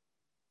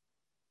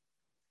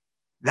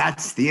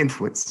 That's the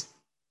influence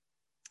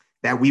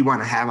that we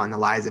want to have on the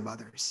lives of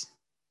others.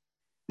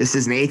 This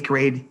is an 8th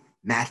grade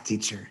math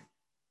teacher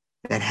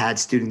that had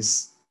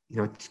students,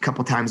 a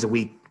couple times a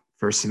week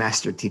for a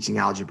semester teaching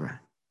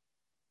algebra.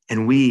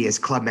 And we as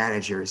club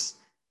managers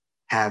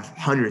have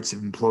hundreds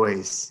of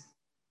employees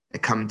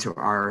that come to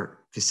our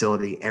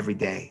facility every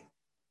day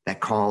that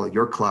call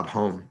your club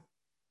home.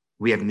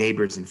 We have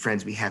neighbors and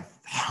friends. We have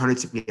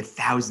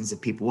thousands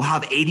of people. We'll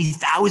have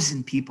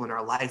 80,000 people in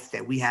our life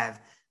that we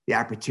have the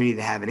opportunity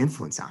to have an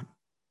influence on.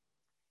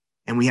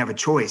 And we have a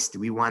choice. Do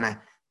we want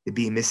to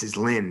be Mrs.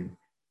 Lynn,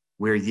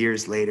 where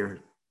years later,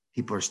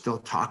 people are still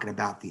talking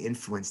about the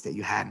influence that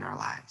you had in our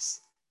lives?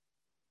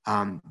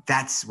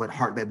 That's what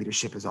heart-led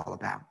leadership is all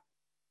about.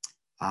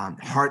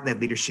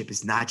 Heart-led leadership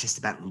is not just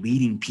about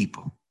leading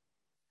people,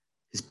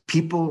 because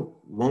people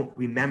won't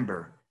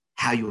remember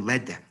how you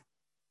led them.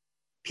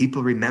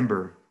 People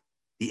remember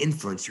the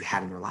influence you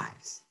had in their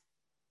lives.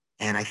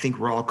 And I think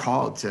we're all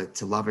called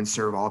to love and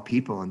serve all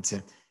people and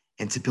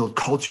to build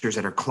cultures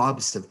at our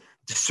clubs to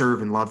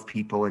serve and love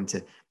people and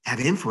to have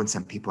influence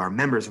on people, our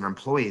members and our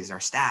employees, our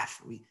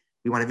staff. We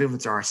want to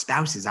influence our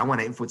spouses. I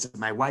want to influence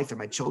my wife and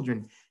my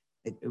children.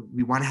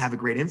 We want to have a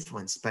great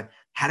influence, but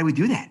how do we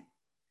do that?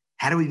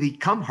 How do we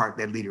become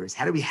heart-led leaders?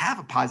 How do we have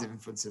a positive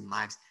influence in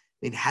lives?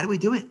 I mean, how do we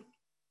do it?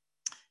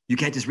 You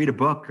can't just read a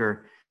book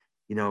or,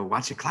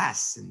 watch a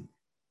class. And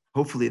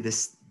hopefully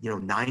this,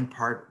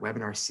 9-part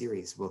webinar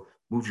series will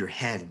move your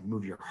head and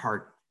move your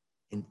heart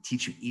and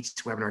teach you. Each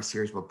webinar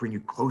series will bring you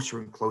closer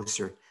and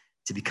closer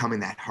to becoming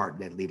that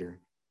heart-led leader.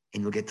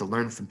 And you'll get to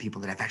learn from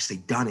people that have actually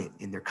done it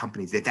in their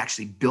companies. They've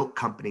actually built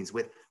companies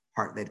with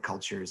heart-led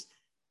cultures,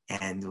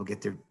 and you'll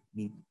get to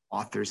meet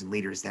authors and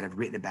leaders that have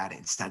written about it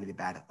and studied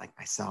about it, like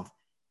myself.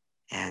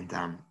 And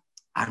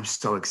I'm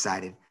so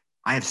excited.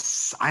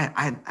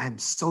 I'm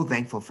so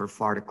thankful for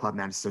Florida Club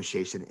Managers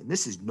Association. And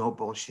this is no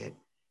bullshit.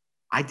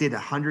 I did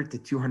 100 to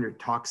 200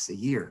 talks a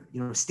year,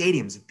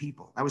 stadiums of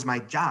people. That was my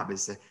job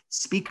as a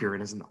speaker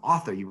and as an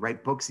author. You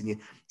write books and you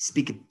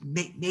speak at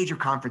major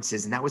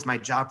conferences. And that was my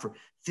job for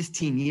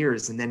 15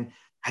 years. And then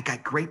I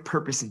got great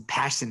purpose and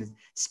passion in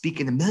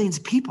speaking to millions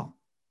of people.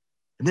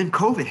 And then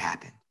COVID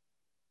happened.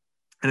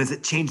 And as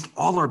it changed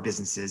all our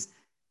businesses,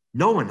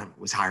 no one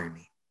was hiring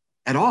me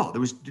at all.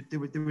 There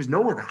was no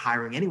one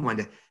hiring anyone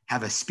to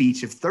have a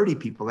speech of 30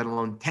 people, let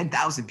alone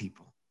 10,000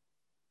 people.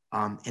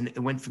 And it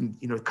went from,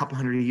 a couple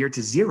hundred a year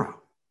to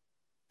zero.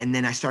 And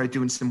then I started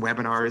doing some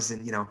webinars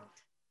and,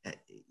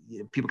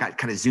 people got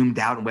kind of zoomed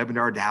out and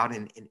webinared out.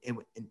 And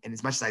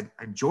as much as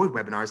I enjoyed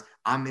webinars,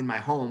 I'm in my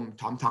home,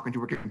 I'm talking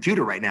to a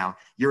computer right now.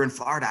 You're in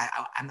Florida,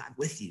 I'm not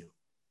with you.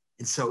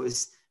 And so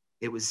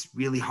it was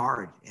really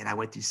hard. And I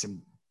went through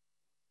some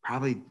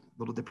probably a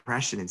little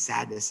depression and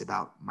sadness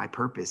about my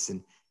purpose.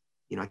 And,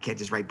 I can't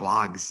just write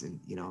blogs and,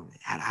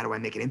 how do I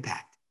make an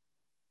impact?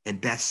 And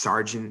Beth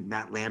Sargent,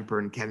 Matt Lamper,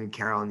 and Kevin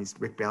Carroll, and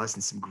Rick Bayless,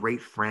 and some great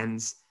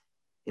friends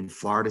in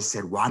Florida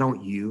said, why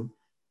don't you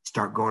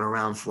start going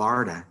around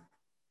Florida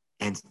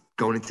and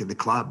going into the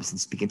clubs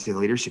and speaking to the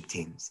leadership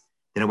teams?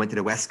 Then I went to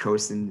the West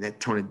Coast and met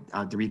Tony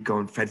DeRico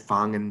and Fred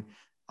Fung and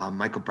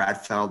Michael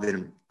Bradfeld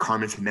and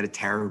Carmen from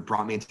Mediterra, who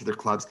brought me into their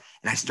clubs.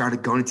 And I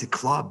started going into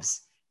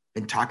clubs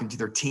and talking to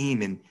their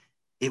team and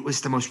it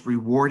was the most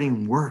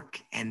rewarding work.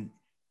 And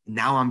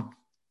now I'm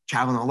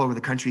traveling all over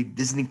the country,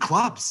 visiting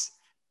clubs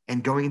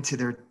and going into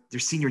their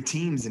senior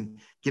teams and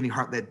giving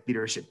heart-led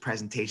leadership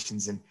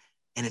presentations. And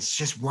it's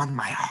just won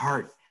my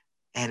heart,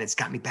 and it's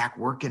got me back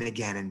working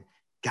again and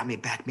got me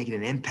back making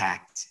an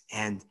impact.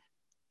 And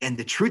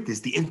the truth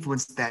is, the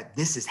influence that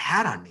this has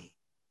had on me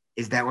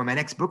is that when my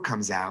next book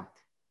comes out,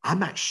 I'm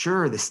not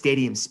sure the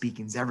stadium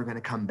speaking is ever going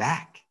to come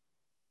back.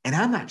 And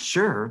I'm not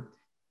sure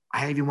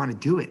I even want to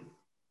do it,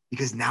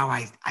 because now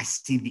I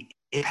see the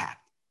impact.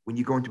 When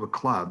you go into a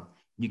club,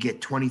 you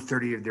get 20,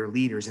 30 of their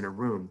leaders in a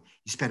room,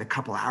 you spend a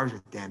couple hours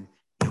with them,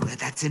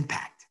 that's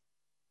impact.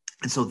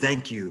 And so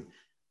thank you,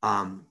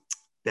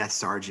 Beth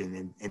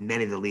Sargent and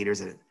many of the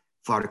leaders at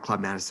Florida Club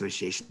Managers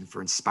Association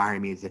for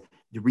inspiring me to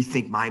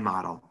rethink my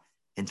model,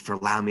 and for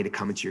allowing me to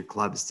come into your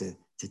clubs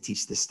to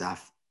teach this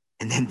stuff.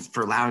 And then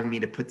for allowing me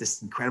to put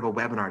this incredible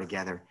webinar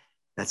together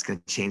that's going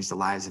to change the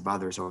lives of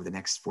others over the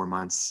next 4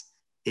 months.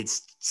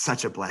 It's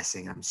such a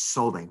blessing. I'm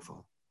so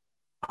thankful.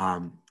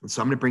 And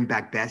so I'm going to bring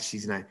back Beth.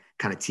 She's going to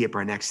kind of tee up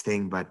our next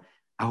thing, but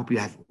I hope you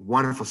have a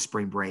wonderful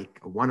spring break,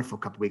 a wonderful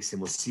couple of weeks,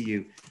 and we'll see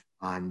you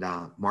on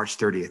March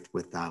 30th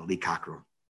with Lee Cockerell.